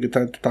this would be a good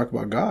time to talk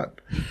about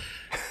God.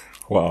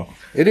 Wow.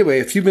 Anyway,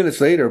 a few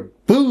minutes later,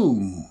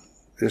 boom,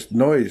 this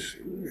noise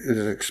is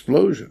an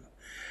explosion.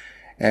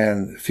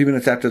 And a few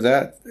minutes after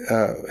that,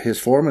 his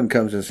foreman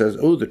comes and says,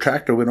 the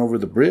tractor went over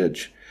the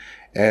bridge,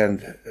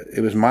 and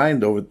it was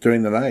mined over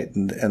during the night,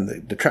 and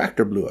the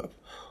tractor blew up.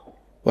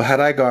 Well, had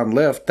I gone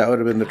left, that would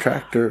have been the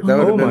tractor. That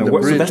would have been the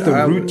bridge. So that's the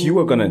route you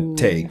were going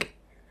to take.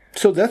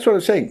 So that's what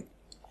I'm saying.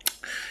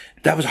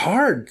 That was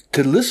hard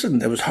to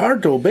listen. It was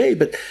hard to obey.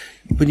 But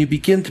when you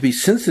begin to be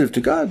sensitive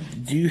to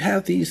God, you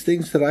have these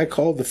things that I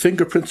call the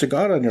fingerprints of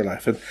God on your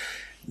life. And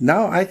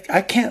now I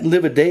can't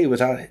live a day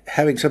without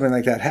having something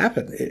like that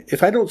happen.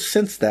 If I don't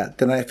sense that,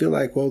 then I feel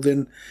like, well,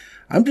 then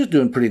I'm just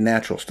doing pretty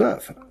natural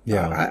stuff.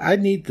 Yeah. I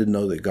need to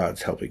know that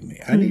God's helping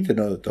me. I need to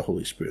know that the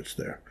Holy Spirit's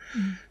there.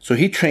 Mm-hmm. So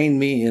he trained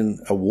me in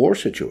a war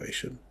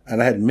situation,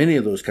 and I had many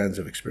of those kinds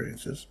of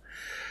experiences.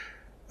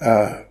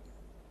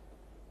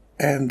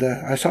 And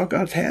I saw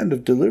God's hand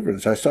of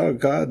deliverance. I saw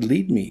God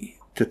lead me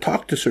to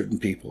talk to certain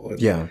people. And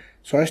Yeah.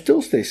 so I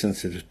still stay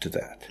sensitive to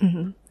that.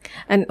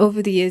 And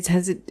over the years,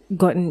 has it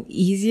gotten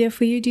easier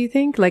for you, do you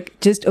think? Like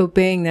just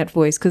obeying that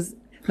voice? Because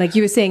like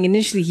you were saying,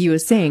 initially he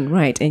was saying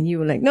right, and you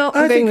were like, no,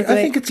 I going with right.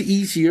 think it's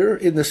easier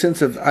in the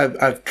sense of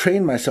I've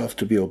trained myself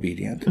to be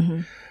obedient.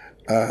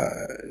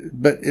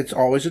 But it's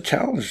always a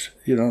challenge,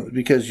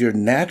 because your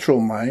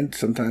natural mind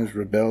sometimes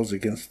rebels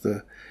against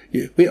the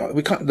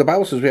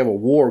Bible says we have a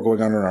war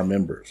going on in our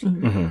members.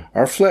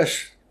 Our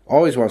flesh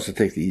always wants to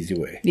take the easy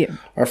way. Yeah.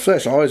 Our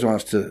flesh always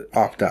wants to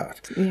opt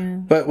out. Yeah.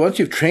 But once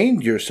you've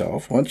trained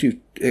yourself, once you've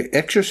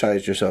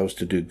exercised yourselves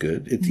to do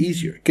good, it's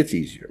easier. It gets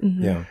easier.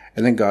 Yeah.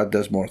 And then God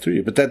does more through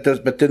you. But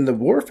then the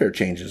warfare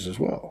changes as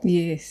well.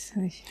 Yes.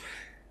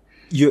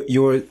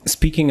 You're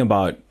speaking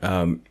about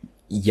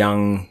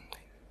young,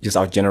 just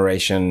our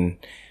generation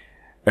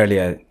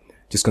earlier,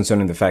 just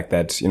concerning the fact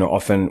that,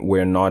 often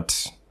we're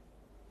not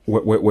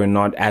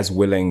as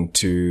willing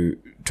to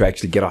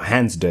actually get our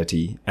hands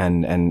dirty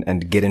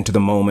and get into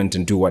the moment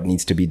and do what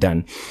needs to be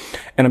done.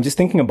 And I'm just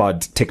thinking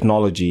about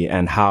technology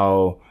and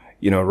how,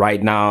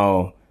 right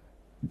now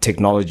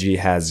technology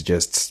has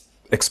just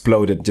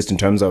exploded just in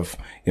terms of,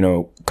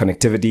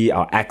 connectivity,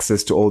 our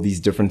access to all these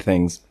different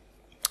things.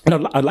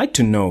 And I'd like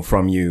to know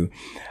from you,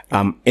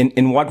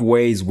 in what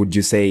ways would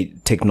you say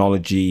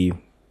technology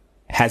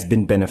has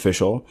been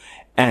beneficial,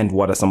 and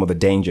what are some of the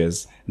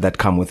dangers that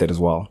come with it as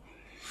well?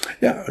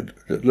 Yeah,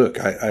 look,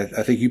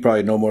 I think you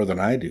probably know more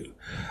than I do.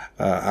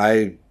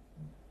 I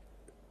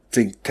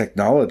think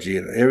technology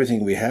and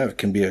everything we have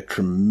can be a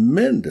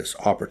tremendous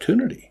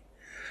opportunity,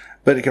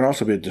 but it can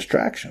also be a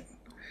distraction.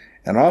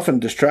 And often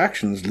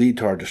distractions lead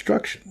to our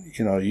destruction.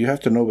 You have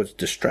to know what's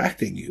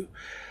distracting you.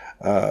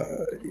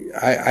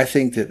 I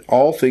think that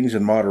all things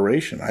in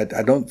moderation. I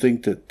don't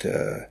think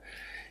that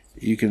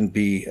you can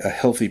be a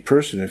healthy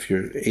person if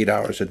you're 8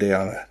 hours a day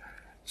on a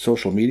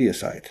social media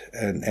site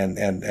and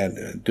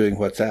doing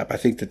WhatsApp. I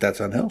think that that's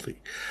unhealthy.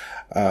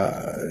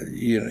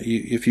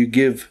 If you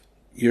give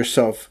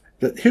yourself,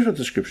 here's what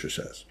the scripture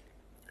says.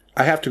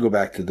 I have to go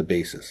back to the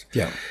basis.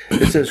 Yeah.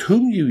 It says,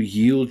 whom you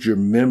yield your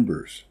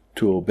members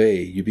to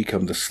obey, you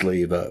become the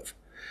slave of.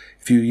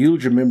 If you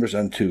yield your members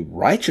unto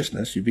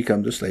righteousness, you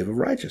become the slave of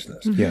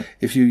righteousness. Yeah.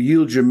 If you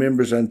yield your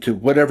members unto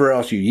whatever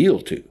else you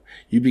yield to,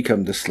 you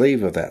become the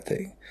slave of that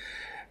thing.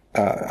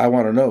 I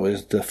want to know,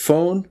 is the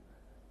phone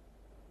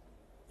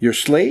your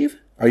slave?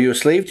 Are you a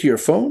slave to your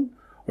phone?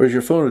 Or is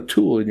your phone a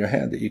tool in your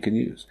hand that you can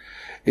use?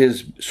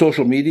 Is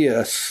social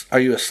media, are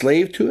you a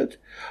slave to it?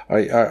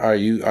 Are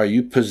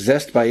you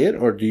possessed by it,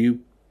 or do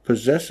you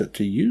possess it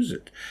to use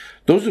it?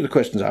 Those are the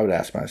questions I would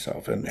ask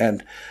myself. I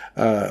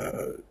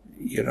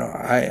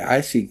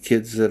see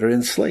kids that are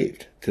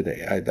enslaved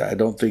today. I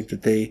don't think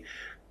that they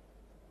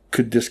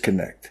could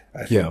disconnect.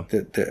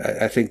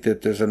 I think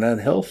that there's an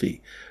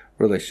unhealthy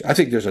relationship. I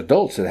think there's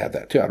adults that have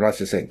that too. I'm not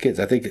just saying kids.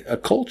 I think a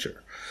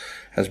culture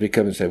has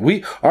become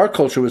enslaved. Our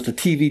culture was the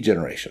TV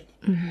generation.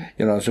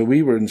 So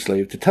we were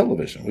enslaved to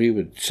television. We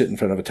would sit in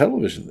front of a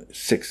television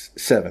 6,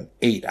 7,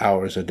 8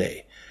 hours a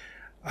day.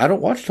 I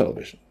don't watch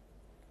television.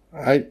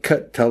 I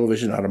cut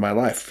television out of my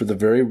life for the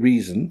very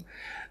reason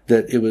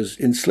that it was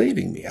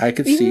enslaving me. I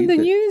could see even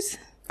the news.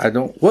 I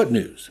don't. What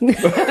news?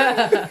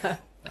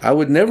 I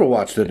would never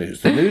watch the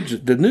news.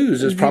 The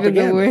news is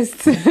propaganda. Even the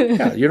worst.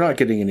 Yeah, you're not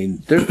getting any.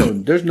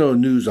 There's no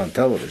news on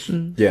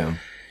television. Yeah.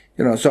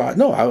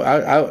 Television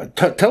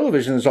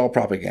is all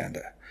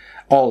propaganda,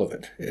 all of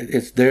it.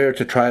 It's there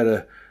to try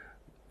to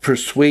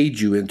persuade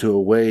you into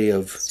a way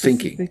of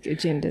thinking.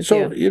 Agendas,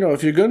 so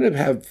if you're going to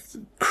have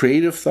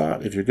creative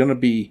thought, if you're going to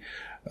be,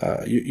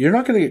 you're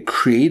not going to get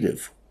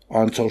creative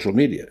on social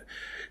media.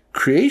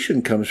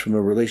 Creation comes from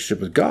a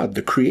relationship with God,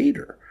 the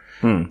Creator.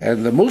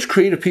 And the most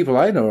creative people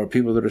I know are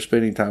people that are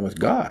spending time with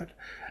God.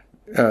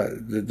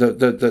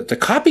 The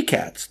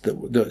copycats,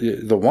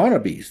 the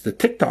wannabes, the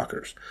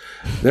TikTokers,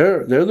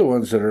 they're the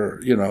ones that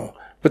are,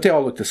 but they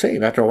all look the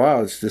same. After a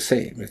while, it's the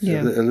same. It's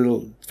a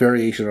little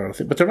variation on a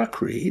thing, but they're not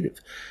creative.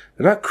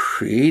 They're not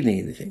creating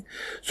anything.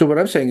 So what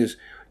I'm saying is,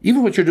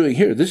 even what you're doing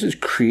here, this is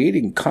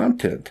creating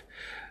content.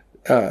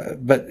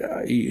 But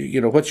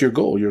what's your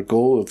goal? Your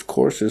goal, of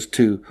course, is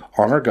to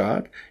honor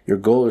God. Your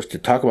goal is to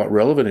talk about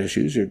relevant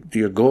issues.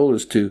 Your goal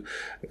is to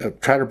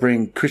try to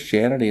bring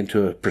Christianity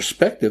into a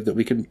perspective that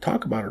we can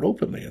talk about it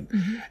openly.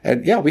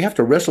 And we have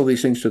to wrestle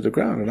these things to the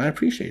ground, and I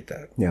appreciate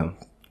that. Yeah.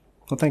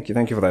 Well, thank you.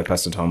 Thank you for that,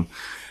 Pastor Tom.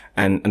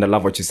 And I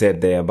love what you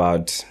said there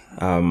about,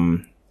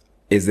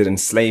 is it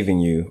enslaving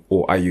you,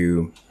 or are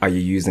you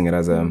using it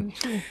as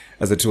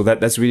a tool?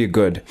 That's really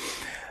good.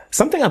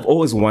 Something I've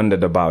always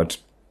wondered about,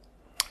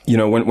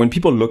 when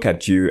people look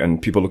at you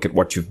and people look at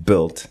what you've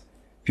built,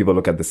 people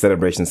look at the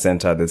Celebration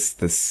Center,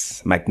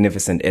 this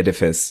magnificent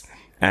edifice,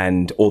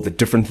 and all the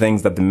different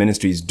things that the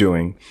ministry is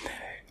doing.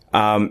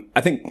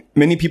 I think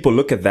many people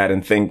look at that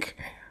and think,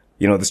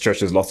 this church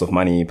has lots of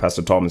money.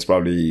 Pastor Tom is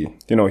probably,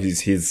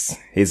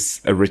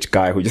 he's a rich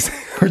guy who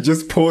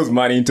just pours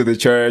money into the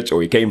church,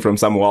 or he came from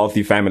some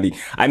wealthy family.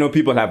 I know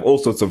people have all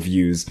sorts of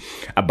views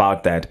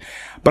about that,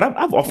 but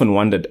I've often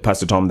wondered,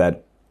 Pastor Tom,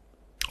 that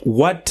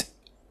what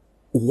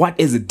what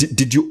is it?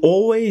 Did you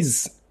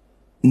always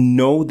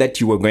know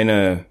that you were going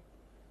to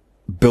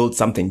build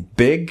something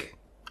big?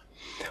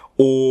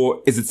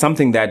 Or is it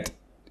something that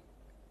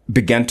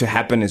began to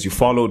happen as you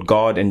followed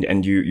God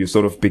and you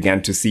sort of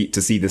began to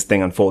see this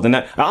thing unfold? And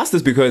I ask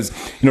this because,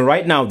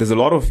 right now there's a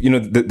lot of,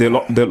 there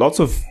are lots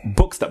of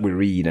books that we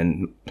read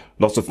and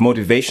lots of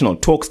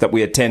motivational talks that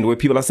we attend where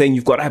people are saying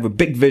you've got to have a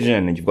big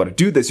vision and you've got to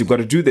do this, you've got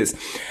to do this.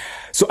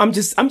 So I'm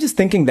just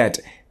thinking that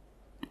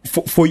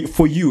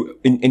for you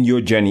in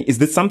your journey, is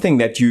this something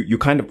that you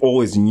kind of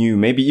always knew,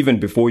 maybe even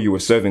before you were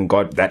serving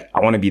God, that I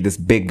want to be this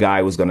big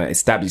guy who's going to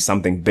establish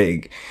something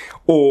big?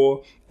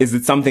 Or is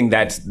it something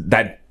that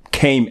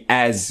came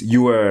as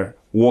you were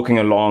walking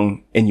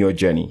along in your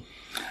journey?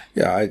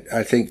 Yeah,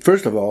 I think,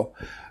 first of all,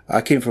 I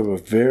came from a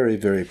very,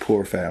 very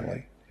poor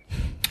family.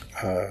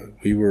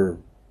 We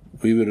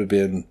would have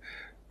been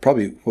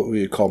probably what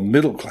we would call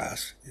middle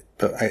class.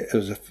 But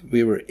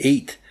we were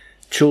 8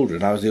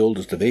 children. I was the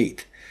oldest of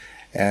 8.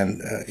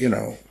 And, in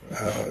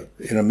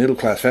a middle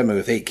class family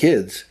with 8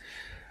 kids,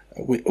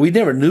 we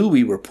never knew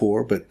we were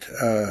poor, but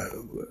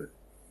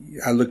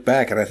I look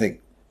back and I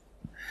think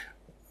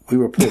we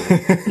were poor.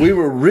 We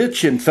were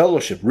rich in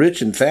fellowship,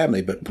 rich in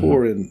family, but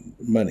poor in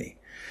money.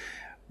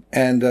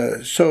 And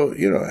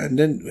and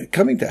then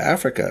coming to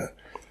Africa,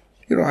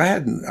 I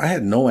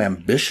had no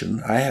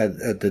ambition. I had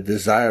the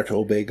desire to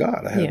obey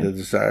God. I had the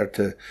desire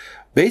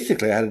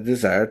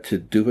to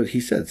do what He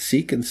said: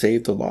 seek and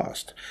save the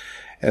lost.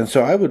 And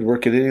so I would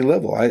work at any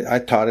level. I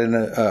taught at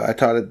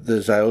the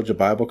Zioja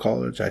Bible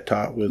College. I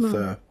taught with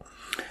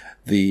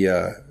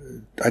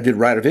I did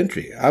right of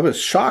entry. I was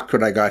shocked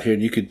when I got here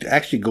and you could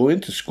actually go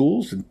into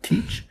schools and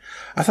teach.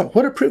 I thought,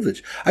 what a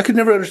privilege. I could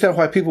never understand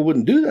why people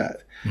wouldn't do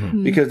that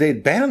because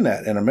they'd banned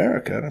that in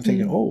America. And I'm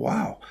thinking, oh,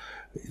 wow,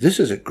 this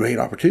is a great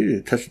opportunity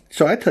to touch.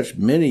 So I touched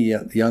many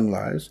young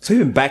lives. So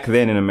even back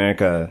then in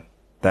America,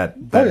 that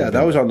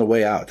was on the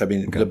way out. I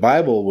mean, the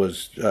Bible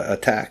was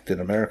attacked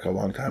in America a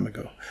long time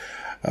ago.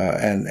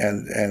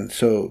 And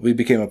so we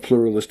became a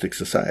pluralistic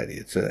society.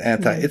 It's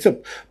it's a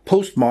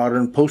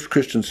postmodern,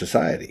 post-Christian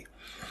society.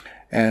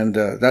 And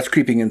that's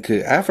creeping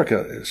into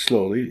Africa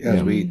slowly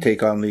as we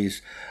take on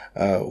these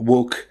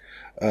woke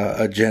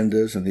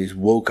agendas and these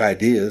woke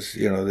ideas,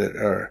 that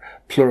are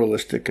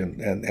pluralistic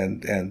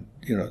and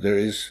there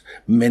is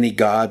many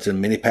gods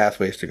and many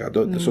pathways to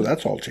God. So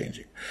that's all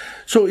changing.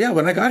 So yeah,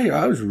 when I got here,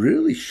 I was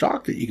really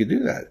shocked that you could do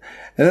that.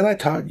 And then I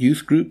taught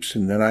youth groups,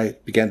 and then I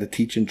began to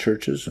teach in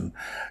churches, and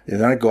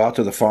then I'd go out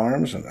to the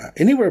farms and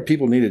anywhere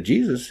people needed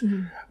Jesus.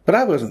 But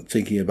I wasn't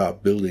thinking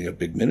about building a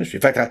big ministry.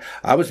 In fact,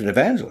 I was an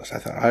evangelist. I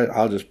thought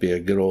I'll just be a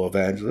good old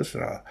evangelist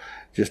and I'll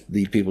just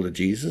lead people to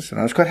Jesus. And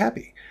I was quite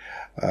happy.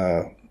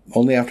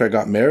 Only after I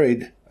got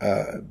married,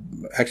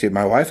 actually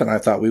my wife and I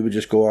thought we would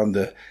just go on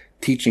the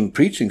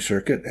preaching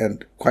circuit.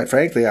 And quite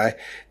frankly, I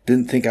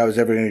didn't think I was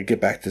ever going to get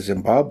back to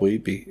Zimbabwe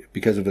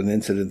because of an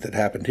incident that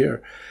happened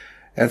here.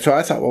 And so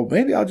I thought, well,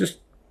 maybe I'll just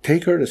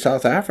take her to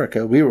South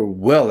Africa. We were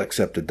well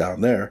accepted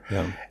down there.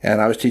 Yeah. And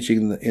I was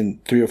teaching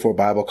in 3 or 4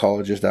 Bible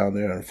colleges down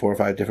there and 4 or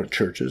 5 different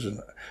churches. And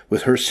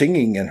with her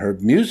singing and her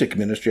music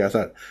ministry, I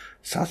thought,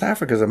 South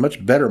Africa is a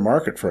much better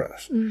market for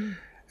us. And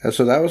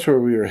so that was where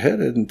we were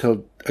headed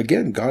until,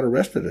 again, God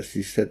arrested us.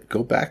 He said,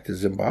 go back to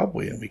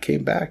Zimbabwe. And we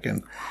came back.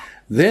 And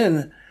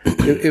then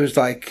it was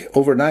like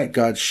overnight,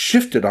 God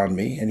shifted on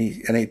me and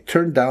he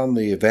turned down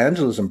the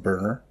evangelism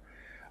burner,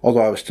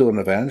 although I was still an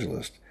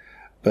evangelist.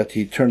 But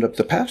he turned up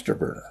the pastor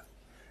burner.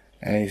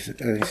 And he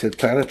said,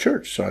 plant a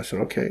church. So I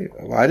said, okay.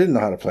 Well, I didn't know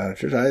how to plant a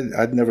church.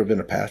 I'd never been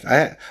a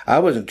pastor. I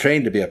wasn't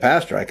trained to be a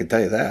pastor, I can tell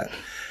you that.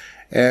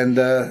 And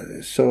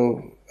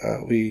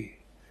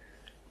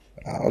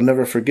I'll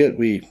never forget,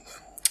 we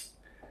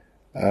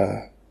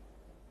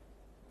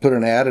put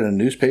an ad in a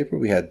newspaper.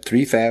 We had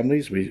 3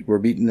 families. We were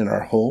meeting in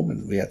our home,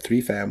 and we had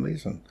 3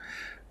 families. And,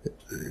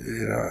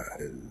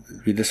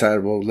 we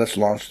decided, well, let's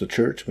launch the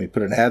church. And we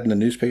put an ad in the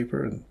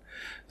newspaper, and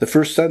the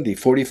first Sunday,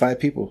 45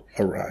 people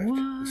arrived.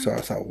 Wow. So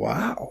I thought,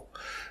 wow,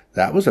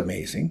 that was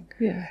amazing.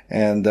 Yeah.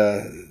 And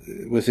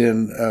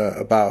within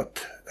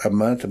about a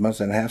month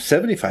and a half,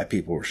 75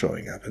 people were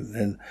showing up. And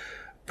then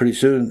pretty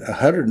soon,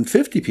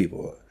 150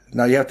 people.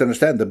 Now, you have to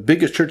understand, the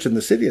biggest church in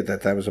the city at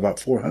that time was about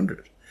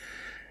 400.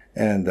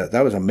 And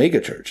that was a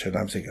mega church. And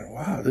I'm thinking,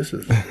 wow, this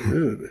is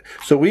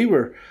so we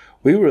were,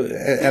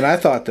 and I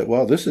thought that,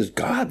 well, this is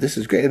God, this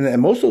is great.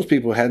 And most of those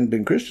people hadn't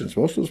been Christians.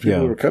 Most of those people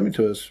who were coming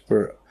to us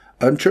were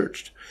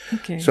unchurched.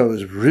 Okay. So it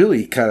was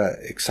really kind of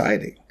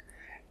exciting.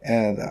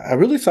 And I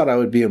really thought I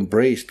would be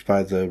embraced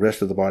by the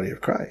rest of the body of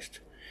Christ.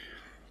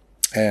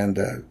 And,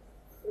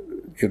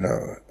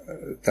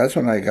 that's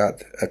when I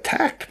got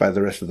attacked by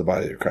the rest of the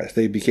body of Christ.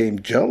 They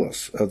became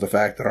jealous of the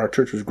fact that our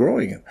church was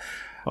growing. And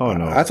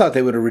I thought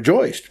they would have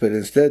rejoiced, but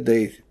instead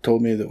they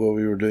told me that what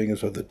we were doing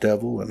is of the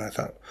devil. And I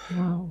thought,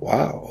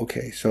 wow,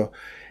 okay. So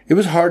it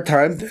was a hard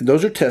time.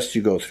 Those are tests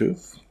you go through.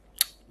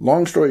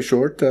 Long story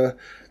short, the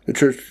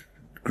church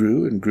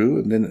grew, and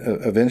then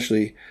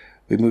eventually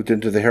we moved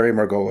into the Harry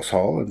Margolis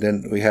Hall, and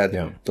then we had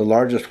the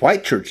largest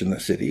white church in the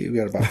city. We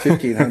had about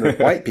 1,500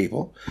 white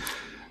people.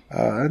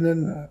 And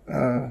then,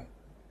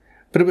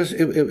 but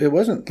it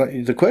wasn't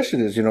like, the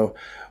question is,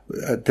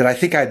 did I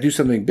think I'd do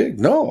something big?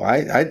 No,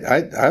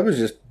 I was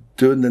just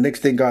doing the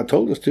next thing God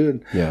told us to.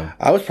 And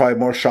I was probably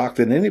more shocked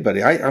than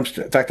anybody. In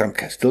fact, I'm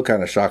still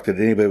kind of shocked that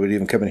anybody would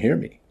even come and hear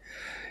me.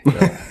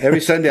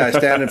 Every Sunday I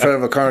stand in front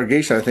of a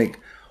congregation, I think,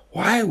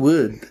 why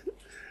would,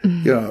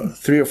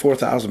 3,000 or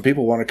 4,000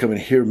 people want to come and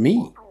hear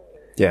me?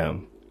 Yeah.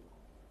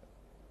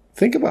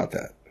 Think about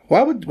that.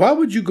 Why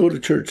would you go to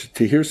church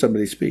to hear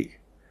somebody speak?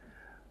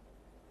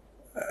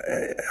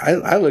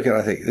 I look at it,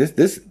 I think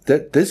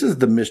this is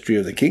the mystery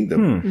of the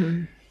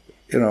kingdom.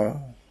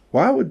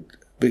 Why would,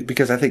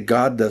 because I think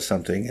God does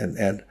something,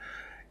 and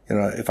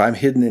if I'm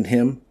hidden in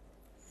Him,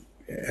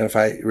 and if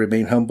I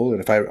remain humble,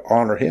 and if I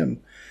honor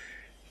Him,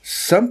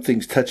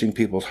 something's touching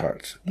people's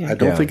hearts. I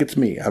don't think it's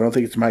me. I don't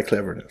think it's my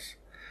cleverness.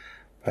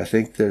 I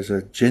think there's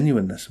a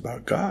genuineness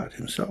about God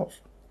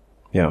Himself.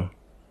 Yeah.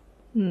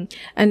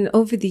 And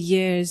over the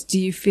years, do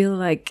you feel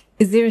like,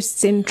 is there a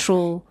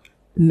central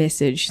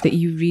message that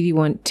you really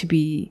want to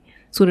be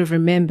sort of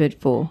remembered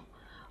for?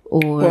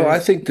 Well, I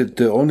think that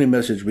the only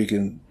message we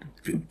can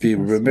be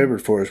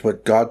remembered for is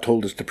what God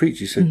told us to preach.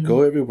 He said,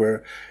 go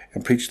everywhere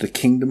and preach the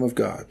kingdom of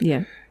God.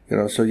 Yeah.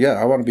 So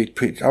I want to be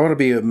preached. I want to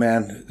be a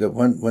man that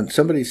when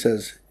somebody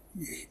says,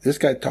 this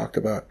guy talked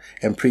about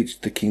and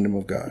preached the kingdom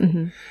of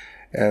God.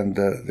 And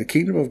the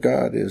kingdom of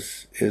God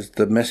is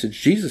the message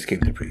Jesus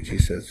came to preach. He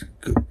says,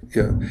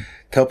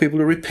 tell people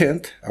to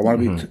repent. I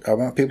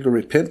want people to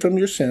repent from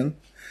your sin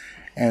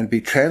and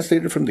be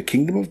translated from the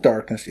kingdom of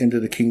darkness into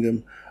the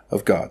kingdom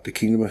of God, the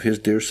kingdom of His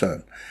dear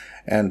Son.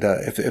 And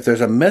if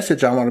there's a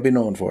message I want to be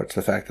known for, it's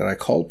the fact that I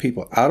called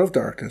people out of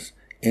darkness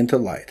into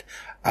light,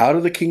 out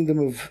of the kingdom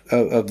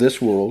of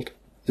this world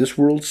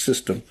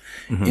system,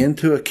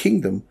 into a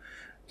kingdom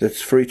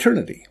that's for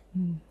eternity.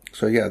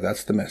 So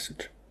that's the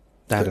message.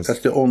 That's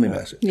the only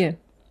message. Yeah.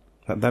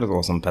 That is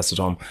awesome, Pastor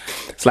Tom.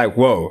 It's like,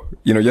 whoa,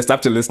 just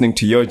after listening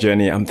to your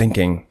journey, I'm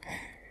thinking,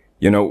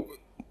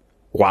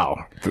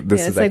 wow.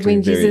 This is it's like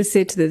when Jesus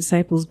said to the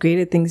disciples,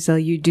 greater things shall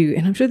you do.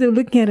 And I'm sure they're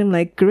looking at Him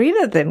like,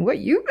 greater than what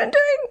you've been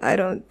doing? I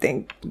don't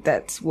think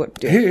that's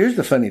what... Here's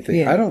the funny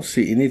thing. I don't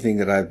see anything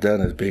that I've done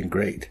as being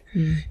great.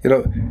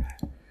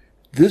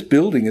 This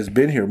building has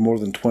been here more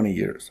than 20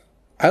 years.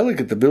 I look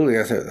at the building,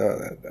 I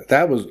said,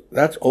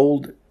 that's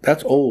old.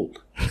 That's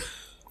old.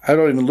 I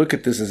don't even look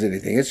at this as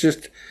anything. It's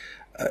just,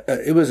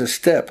 it was a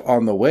step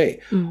on the way.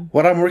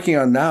 What I'm working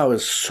on now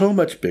is so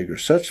much bigger,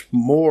 such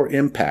more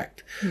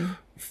impact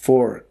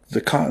for the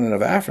continent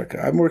of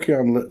Africa. I'm working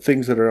on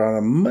things that are on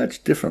a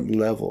much different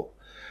level.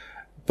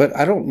 But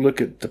I don't look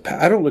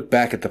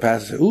back at the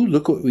past and say, "Ooh,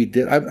 look what we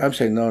did." I'm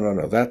saying,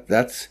 no.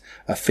 That's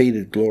a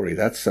faded glory.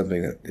 That's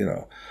something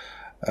that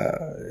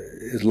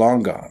is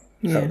long gone.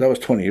 That was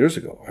 20 years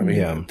ago. I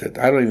mean,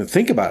 I don't even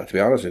think about it, to be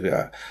honest with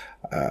you.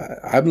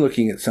 I'm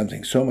looking at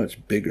something so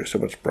much bigger, so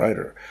much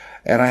brighter,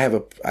 and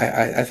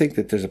I think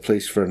that there's a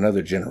place for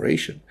another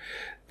generation.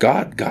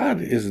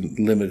 God isn't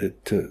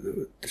limited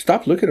to.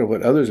 Stop looking at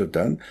what others have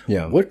done.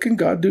 What can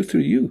God do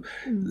through you?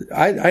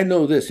 I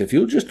know this: if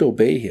you'll just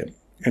obey Him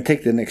and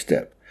take the next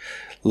step,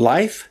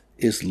 life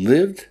is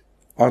lived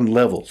on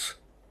levels,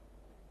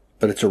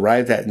 but it's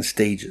arrived at in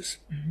stages.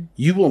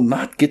 You will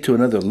not get to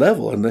another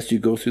level unless you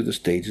go through the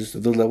stages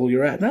of the level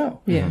you're at now.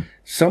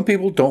 Some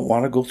people don't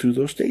want to go through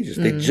those stages.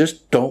 They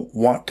just don't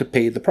want to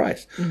pay the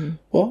price.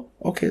 Well,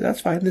 okay, that's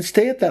fine. Then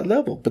stay at that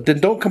level, but then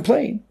don't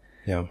complain.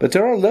 But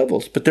there are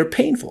levels, but they're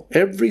painful.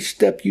 Every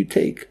step you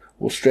take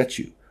will stretch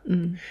you.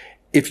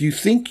 If you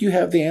think you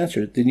have the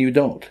answer, then you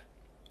don't.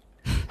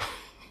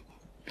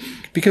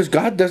 Because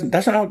God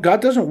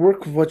doesn't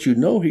work with what you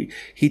know.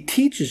 He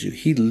teaches you.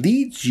 He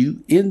leads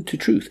you into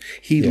truth.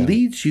 He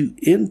leads you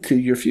into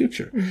your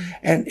future.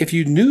 And if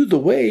you knew the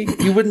way,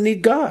 you wouldn't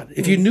need God.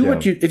 If you know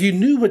what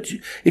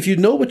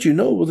you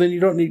know, well, then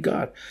you don't need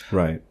God.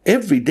 Right.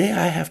 Every day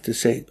I have to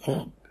say,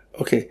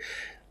 okay,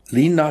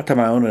 lean not to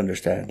my own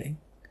understanding.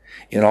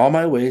 In all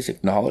my ways,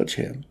 acknowledge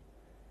Him,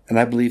 and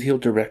I believe He'll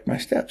direct my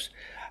steps.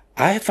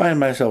 I find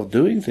myself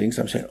doing things,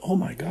 I'm saying, oh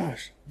my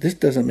gosh, this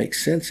doesn't make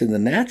sense in the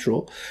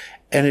natural,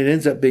 and it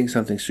ends up being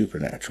something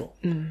supernatural.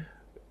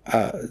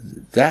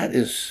 That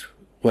is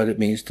what it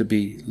means to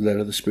be led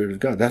of the Spirit of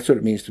God. That's what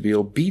it means to be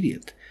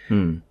obedient.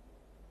 Can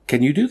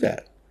you do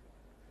that?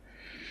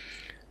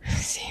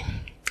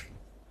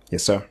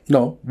 Yes, sir.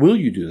 No. Will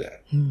you do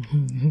that?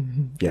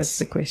 Yes. That's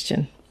the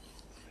question.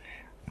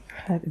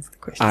 That is the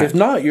question. If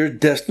not, you're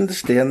destined to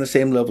stay on the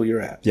same level you're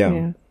at.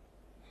 Yeah.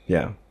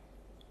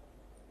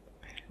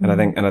 And I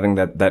think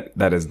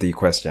that is the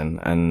question,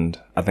 and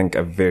I think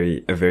a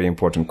very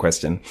important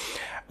question.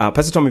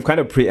 Pastor Tom, we've kind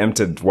of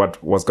preempted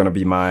what was going to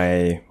be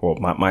my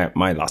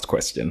last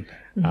question.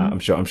 I'm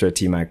sure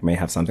T-Mac may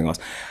have something else.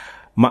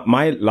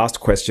 My last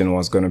question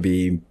was going to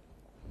be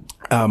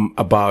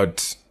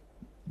about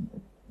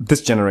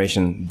this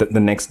generation, the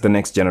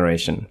next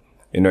generation.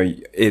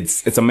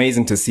 It's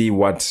amazing to see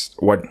what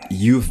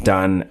you've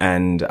done,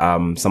 and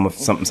some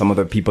of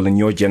the people in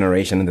your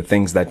generation and the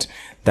things that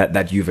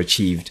you've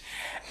achieved,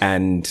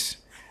 and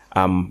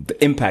the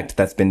impact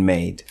that's been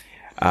made.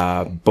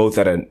 both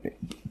at a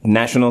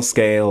national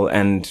scale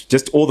and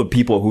just all the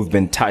people who've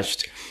been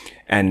touched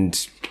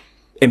and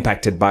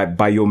impacted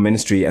by your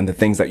ministry and the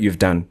things that you've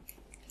done.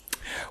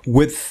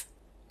 With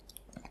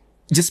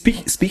just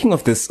speaking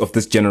of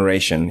this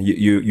generation,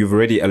 you've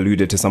already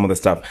alluded to some of the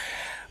stuff,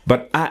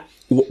 but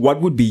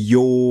what would be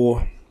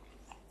your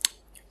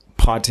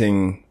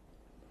parting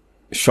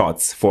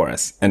shots for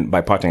us? And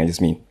by parting, I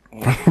just mean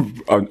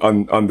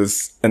on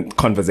this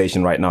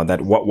conversation right now.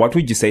 That what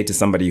would you say to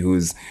somebody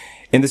who's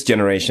in this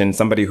generation,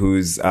 somebody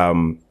who's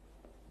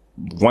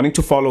wanting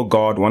to follow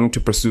God, wanting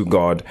to pursue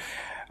God,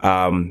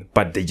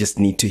 but they just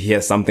need to hear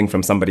something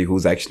from somebody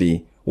who's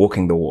actually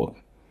walking the walk?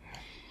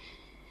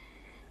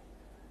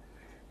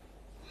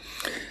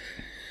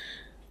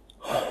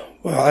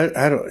 Well,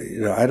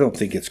 I don't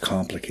think it's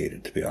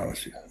complicated, to be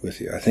honest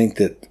with you. I think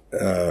that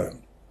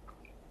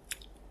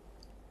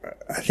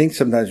I think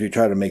sometimes we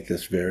try to make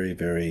this very,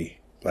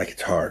 very like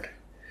it's hard.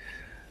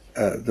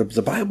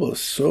 The Bible is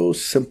so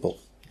simple.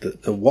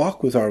 The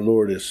walk with our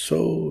Lord is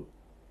so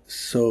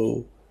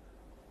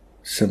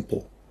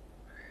simple,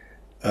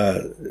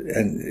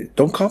 and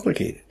don't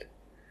complicate it.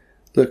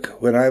 Look,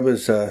 when I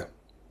was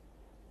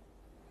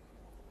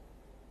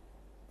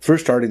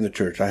first starting the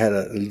church, I had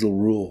a little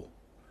rule.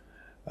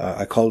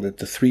 I called it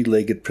the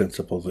three-legged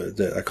principle.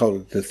 I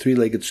called it the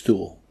three-legged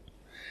stool.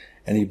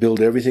 And you build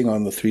everything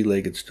on the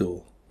three-legged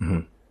stool. Mm-hmm.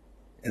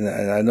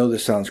 And I know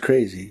this sounds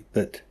crazy,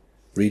 but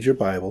read your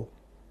Bible,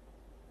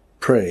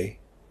 pray,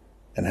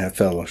 and have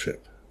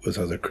fellowship with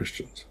other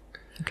Christians.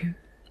 Okay.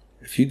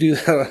 If you do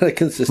that on a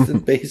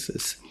consistent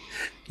basis,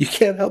 you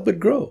can't help but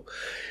grow.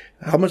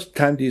 How much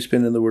time do you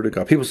spend in the Word of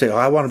God? People say,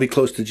 I want to be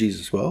close to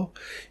Jesus. Well,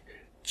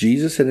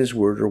 Jesus and His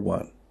Word are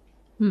one.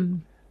 Hmm.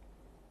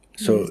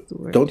 So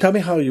don't tell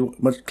me how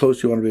much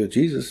closer you want to be with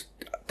Jesus.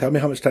 Tell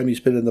me how much time you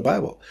spend in the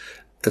Bible.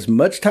 As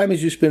much time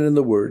as you spend in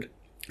the Word,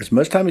 as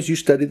much time as you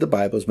study the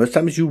Bible, as much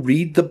time as you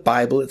read the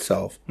Bible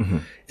itself,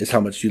 is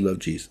how much you love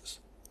Jesus.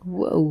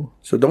 Whoa!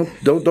 So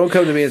don't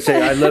come to me and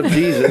say I love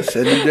Jesus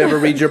and you never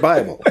read your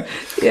Bible.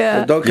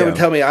 Yeah. Don't come and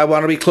tell me I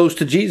want to be close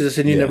to Jesus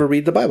and you never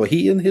read the Bible.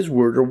 He and His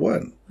Word are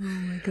one. Oh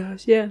my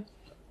gosh! Yeah.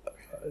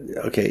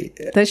 Okay.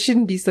 That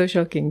shouldn't be so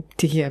shocking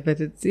to hear,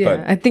 but it's,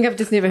 I think I've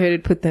just never heard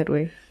it put that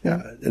way.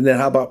 Yeah. And then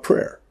how about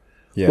prayer?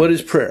 Yeah. What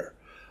is prayer?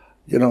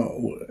 You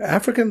know,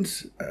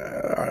 Africans,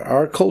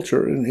 our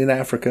culture in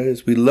Africa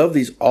is we love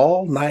these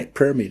all-night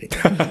prayer meetings.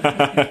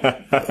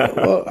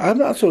 Well, I'm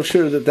not so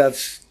sure that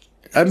that's,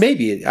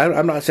 maybe,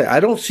 I'm not saying, I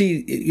don't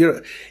see, you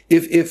know,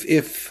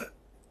 if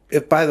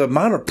by the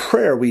amount of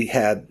prayer we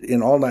had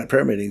in all-night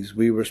prayer meetings,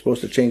 we were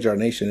supposed to change our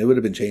nation, it would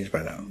have been changed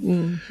by now.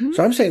 Mm-hmm.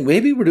 So I'm saying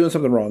maybe we're doing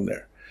something wrong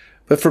there.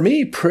 But for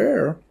me,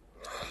 prayer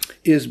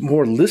is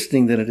more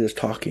listening than it is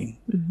talking.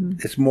 Mm-hmm.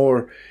 It's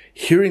more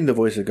hearing the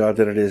voice of God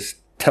than it is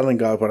telling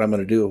God what I'm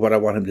going to do, what I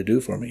want Him to do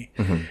for me.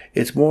 Mm-hmm.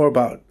 It's more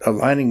about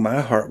aligning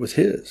my heart with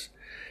His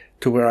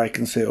to where I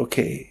can say,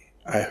 okay,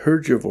 I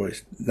heard your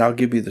voice. Now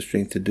give me the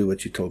strength to do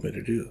what you told me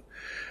to do.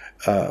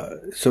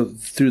 So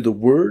through the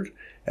Word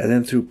and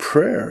then through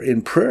prayer,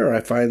 in prayer, I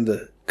find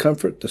the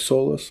comfort, the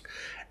solace,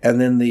 and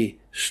then the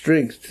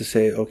strength to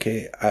say,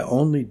 okay, I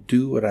only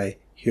do what I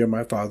hear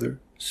my Father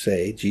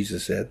say,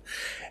 Jesus said,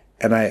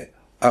 and I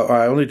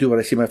only do what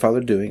I see my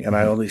Father doing, and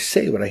I only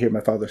say what I hear my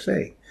Father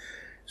saying.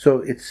 So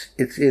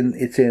it's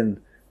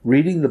in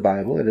reading the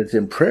Bible and it's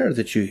in prayer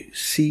that you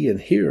see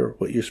and hear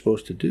what you're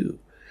supposed to do.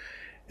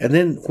 And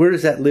then where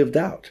is that lived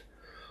out?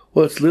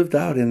 Well, it's lived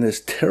out in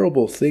this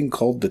terrible thing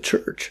called the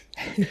church.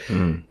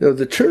 Mm. You know,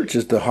 the church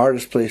is the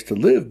hardest place to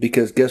live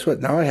because guess what?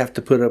 Now I have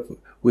to put up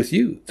with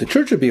you. The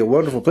church would be a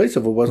wonderful place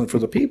if it wasn't for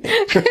the people.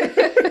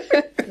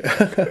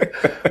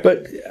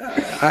 But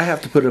I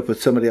have to put up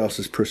with somebody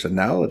else's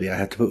personality. I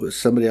have to put up with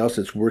somebody else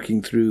that's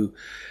working through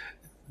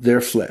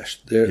their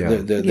flesh,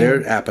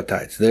 their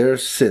appetites, their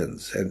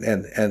sins.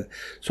 And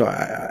so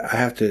I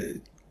have to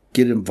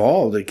get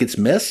involved. It gets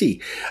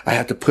messy. I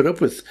have to put up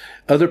with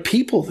other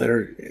people that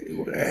are,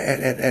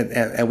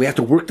 and we have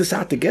to work this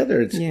out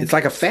together. It's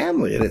like a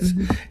family, and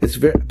it's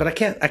very. But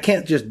I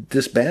can't just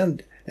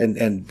disband,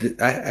 and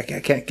I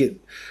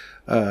can't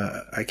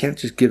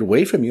just get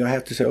away from you. I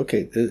have to say,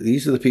 okay,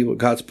 these are the people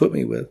God's put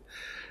me with.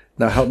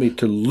 Now help me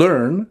to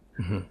learn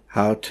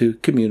how to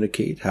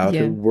communicate, how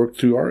to work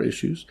through our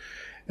issues.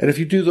 And if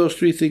you do those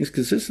three things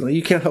consistently,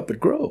 you can't help but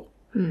grow.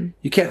 Mm.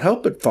 You can't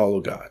help but follow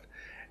God.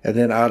 And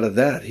then out of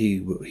that,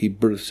 he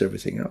births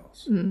everything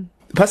else. Mm.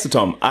 Pastor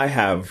Tom, I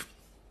have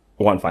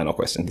one final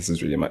question. This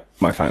is really my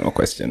final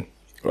question,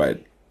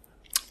 right?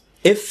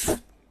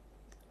 If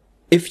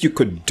you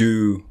could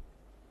do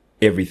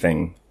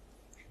everything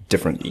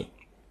differently,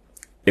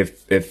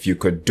 if you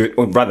could do it,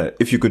 or rather,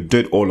 if you could do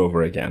it all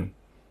over again,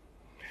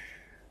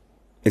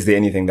 is there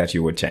anything that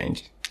you would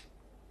change?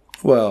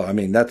 Well, I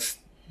mean, that's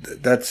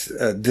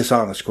a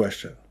dishonest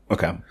question.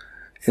 Okay.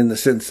 In the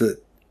sense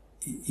that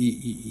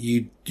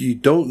you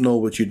don't know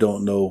what you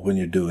don't know when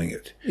you're doing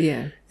it.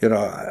 Yeah. You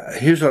know,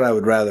 here's what I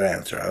would rather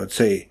answer. I would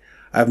say,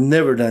 I've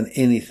never done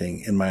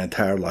anything in my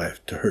entire life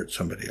to hurt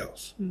somebody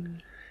else. Mm.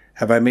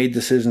 Have I made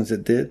decisions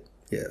that did?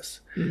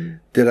 Yes.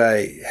 Did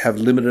I have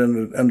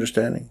limited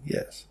understanding?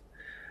 Yes.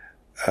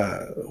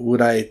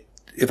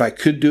 If I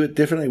could do it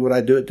differently, would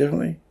I do it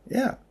differently?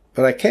 Yeah.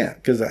 But I can't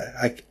because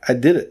I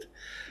did it.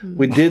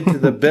 We did to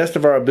the best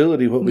of our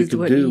ability what we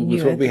could do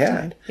with what we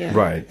had. Yeah.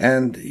 Right.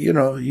 And,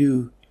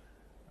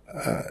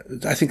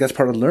 I think that's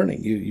part of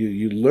learning.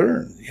 You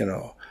learn,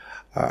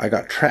 I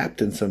got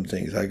trapped in some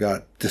things. I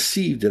got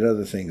deceived in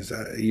other things.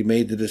 You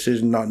made the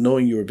decision not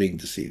knowing you were being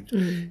deceived.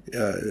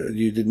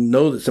 You didn't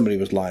know that somebody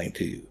was lying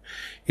to you.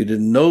 You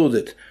didn't know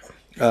that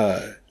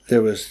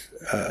there was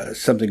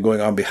something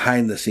going on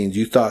behind the scenes.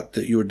 You thought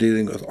that you were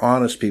dealing with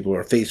honest people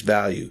or face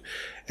value.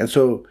 And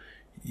so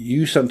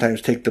you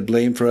sometimes take the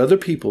blame for other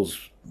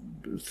people's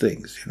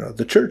things.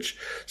 The church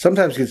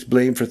sometimes gets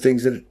blamed for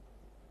things that,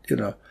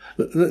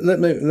 let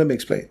me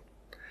explain.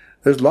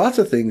 There's lots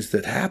of things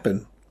that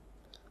happen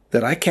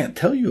that I can't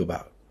tell you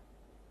about.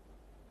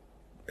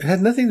 It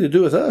had nothing to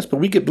do with us, but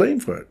we get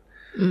blamed for it.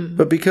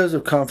 But because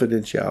of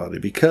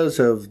confidentiality, because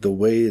of the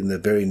way and the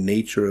very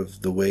nature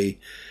of the way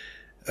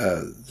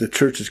the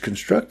church is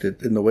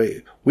constructed, in the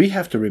way we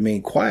have to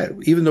remain quiet,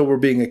 even though we're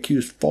being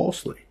accused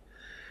falsely.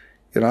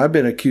 I've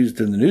been accused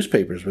in the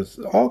newspapers with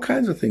all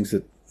kinds of things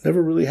that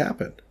never really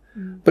happened.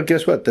 But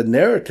guess what? The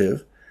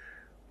narrative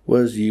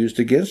was used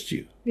against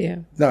you. Yeah.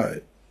 Now,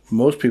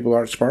 most people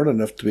aren't smart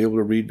enough to be able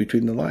to read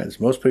between the lines.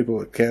 Most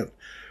people can't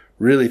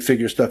really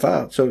figure stuff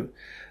out. So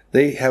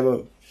they have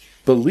a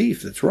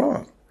belief that's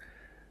wrong.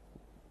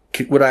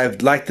 Would I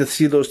have liked to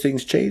see those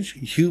things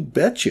change? You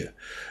betcha.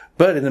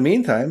 But in the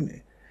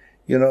meantime,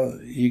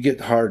 you get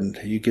hardened.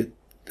 You get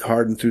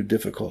hardened through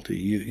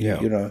difficulty.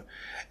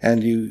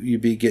 And you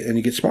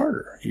get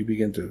smarter. You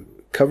begin to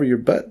cover your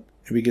butt.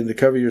 You begin to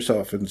cover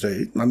yourself and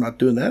say, I'm not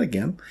doing that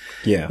again.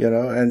 Yeah.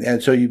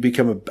 And so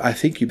I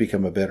think you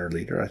become a better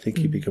leader. I think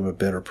you become a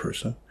better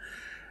person.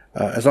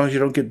 As long as you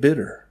don't get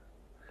bitter.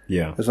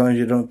 Yeah. As long as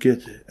you don't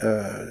get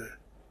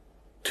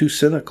too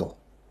cynical.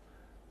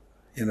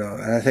 And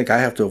I think I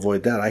have to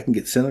avoid that. I can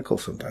get cynical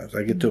sometimes.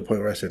 I get to a point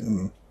where I say,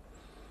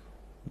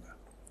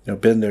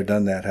 been there,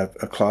 done that, have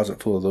a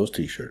closet full of those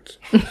T-shirts.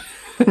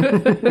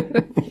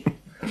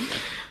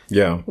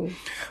 Yeah.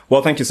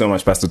 Well, thank you so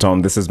much, Pastor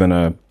Tom. This has been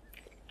a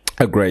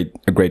great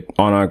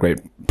honor, a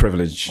great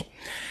privilege,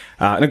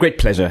 and a great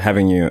pleasure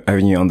having you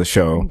on the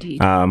show.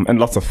 Indeed. And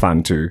lots of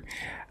fun too.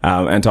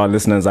 And to our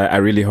listeners, I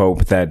really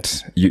hope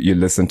that you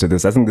listen to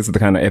this. I think this is the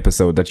kind of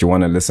episode that you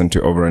want to listen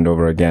to over and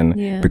over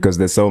again, because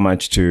there's so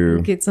much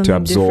to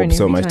absorb,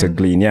 so much to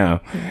glean. Yeah.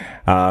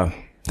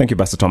 Thank you,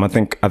 Pastor Tom. I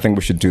think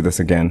we should do this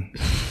again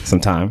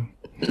sometime.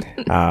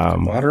 I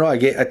don't know.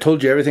 I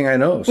told you everything I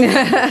know. So.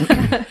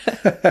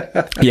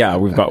 Yeah,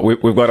 we've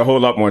got a whole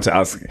lot more to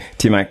ask,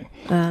 T-Mac.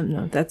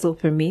 No, that's all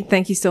for me.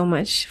 Thank you so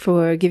much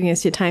for giving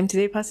us your time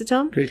today, Pastor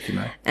Tom. Great,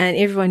 T-Mac. And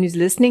everyone who's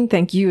listening,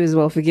 thank you as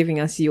well for giving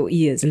us your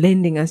ears,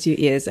 lending us your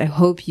ears. I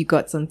hope you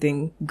got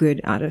something good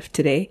out of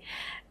today.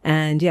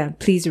 And yeah,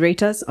 please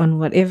rate us on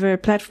whatever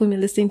platform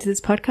you're listening to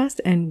this podcast,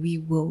 and we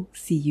will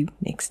see you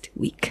next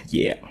week.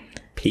 Yeah.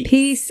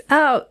 Peace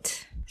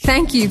out.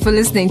 Thank you for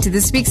listening to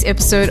this week's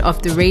episode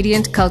of the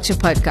Radiant Culture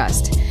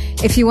Podcast.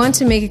 If you want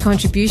to make a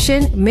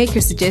contribution, make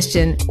a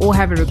suggestion, or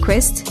have a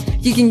request,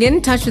 you can get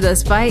in touch with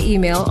us via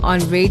email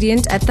on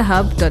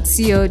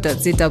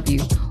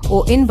radiant@thehub.co.zw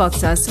or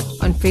inbox us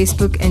on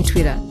Facebook and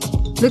Twitter.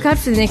 Look out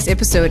for the next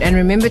episode and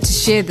remember to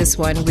share this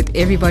one with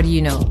everybody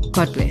you know.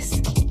 God bless.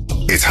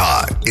 It's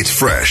hot, it's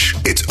fresh,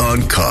 it's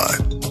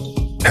uncut.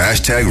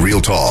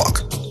 #Real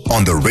Talk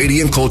on the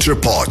Radiant Culture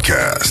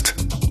Podcast.